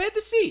plant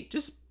the seed.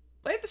 Just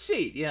plant the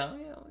seed.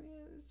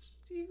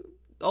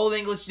 Old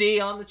English D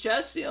on the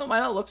chest, might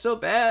not look so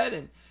bad,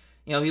 and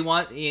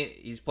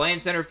he's playing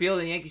center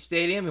field in Yankee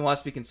Stadium. He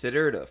wants to be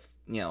considered a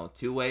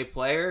two-way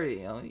player.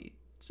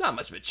 It's not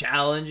much of a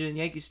challenge in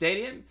Yankee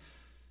Stadium.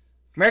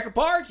 Comerica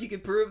Park, you can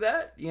prove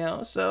that.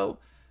 So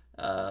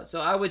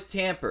I would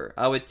tamper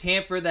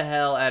the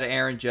hell out of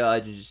Aaron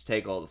Judge and just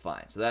take all the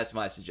fines. So that's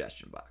my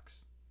suggestion box.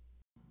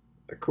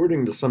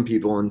 According to some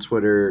people on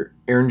Twitter,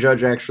 Aaron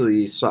Judge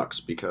actually sucks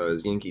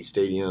because Yankee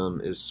Stadium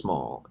is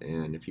small,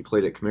 and if he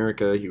played at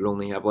Comerica, he would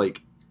only have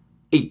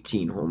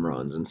 18 home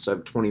runs instead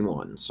of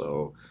 21.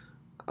 So,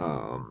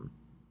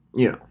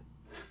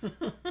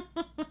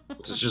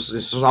 it's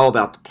just all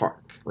about the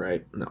park,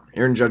 right? No,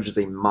 Aaron Judge is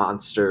a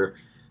monster.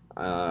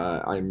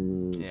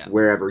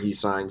 Wherever he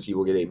signs, he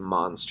will get a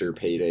monster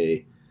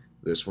payday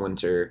this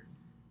winter.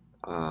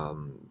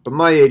 But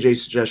my AJ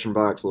suggestion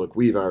box, look,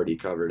 we've already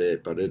covered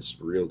it, but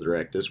it's real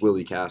direct. This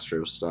Willie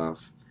Castro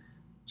stuff,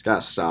 it's got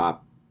to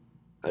stop.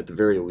 At the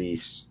very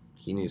least,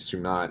 he needs to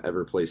not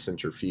ever play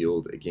center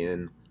field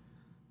again.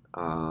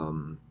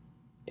 And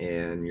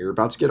you're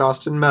about to get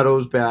Austin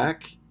Meadows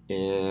back,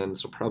 and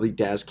so probably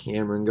Daz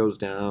Cameron goes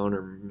down,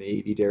 or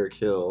maybe Derek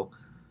Hill.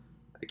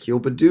 Akil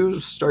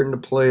Baddoo's starting to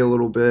play a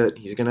little bit.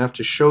 He's going to have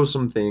to show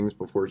some things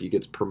before he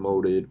gets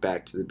promoted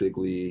back to the big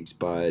leagues,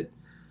 but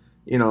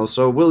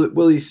so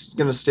Willie's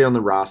going to stay on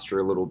the roster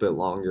a little bit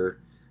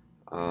longer.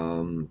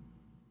 But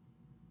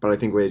I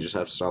think we just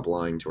have to stop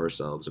lying to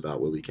ourselves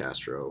about Willie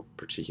Castro,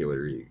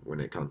 particularly when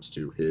it comes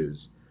to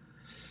his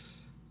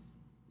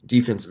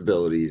defensive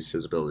abilities,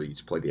 his ability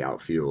to play the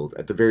outfield.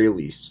 At the very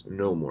least,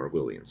 no more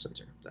Willie in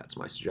center. That's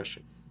my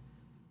suggestion.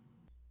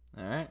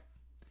 All right.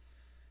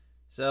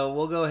 So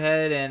we'll go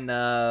ahead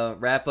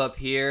and wrap up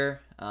here.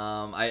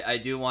 I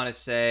do want to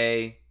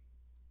say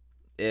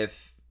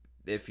if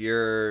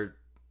you're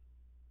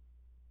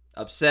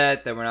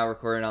upset that we're not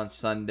recording on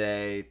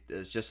Sunday,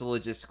 it's just a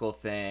logistical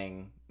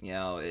thing.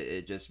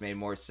 It just made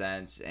more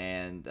sense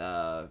and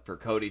for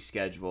Cody's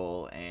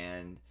schedule.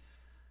 And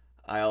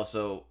I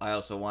also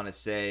want to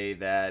say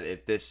that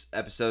if this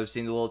episode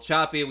seemed a little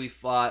choppy, we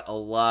fought a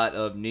lot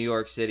of New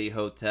York City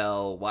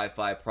hotel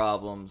Wi-Fi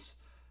problems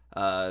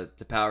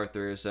to power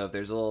through. So if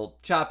there's a little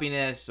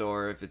choppiness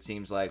or if it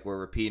seems like we're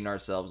repeating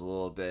ourselves a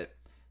little bit,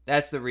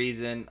 that's the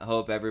reason. I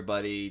hope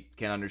everybody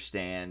can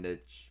understand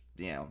it.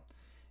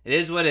 It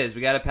is what it is.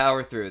 We got to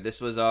power through. This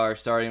was our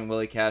starting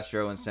Willie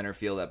Castro in center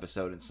field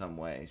episode in some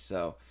way.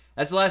 So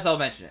that's the last I'll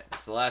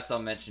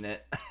mention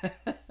it.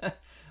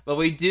 But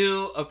we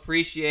do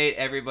appreciate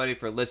everybody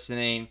for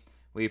listening.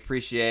 We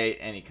appreciate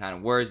any kind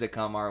of words that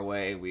come our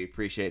way. We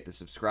appreciate the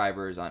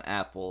subscribers on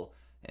Apple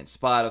and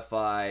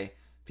Spotify,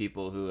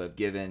 people who have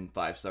given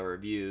 5-star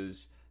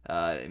reviews.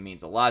 It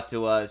means a lot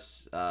to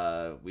us.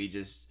 We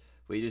just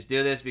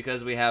do this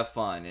because we have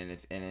fun. And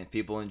if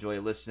people enjoy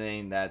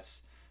listening,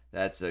 that's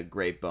a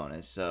great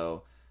bonus.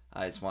 So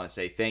I just want to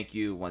say thank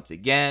you once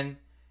again,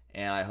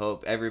 and I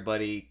hope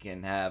everybody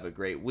can have a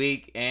great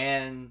week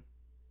and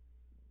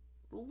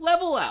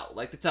level out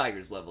like the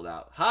Tigers leveled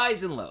out.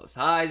 Highs and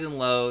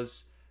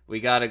lows. We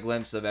got a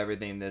glimpse of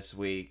everything this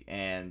week,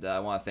 and I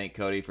want to thank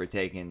Cody for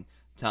taking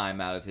time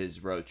out of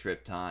his road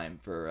trip time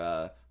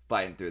for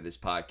fighting through this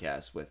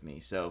podcast with me.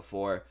 So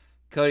for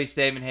Cody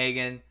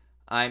Stavenhagen,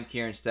 I'm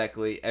Kieran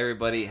Steckley.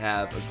 Everybody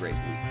have a great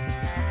week.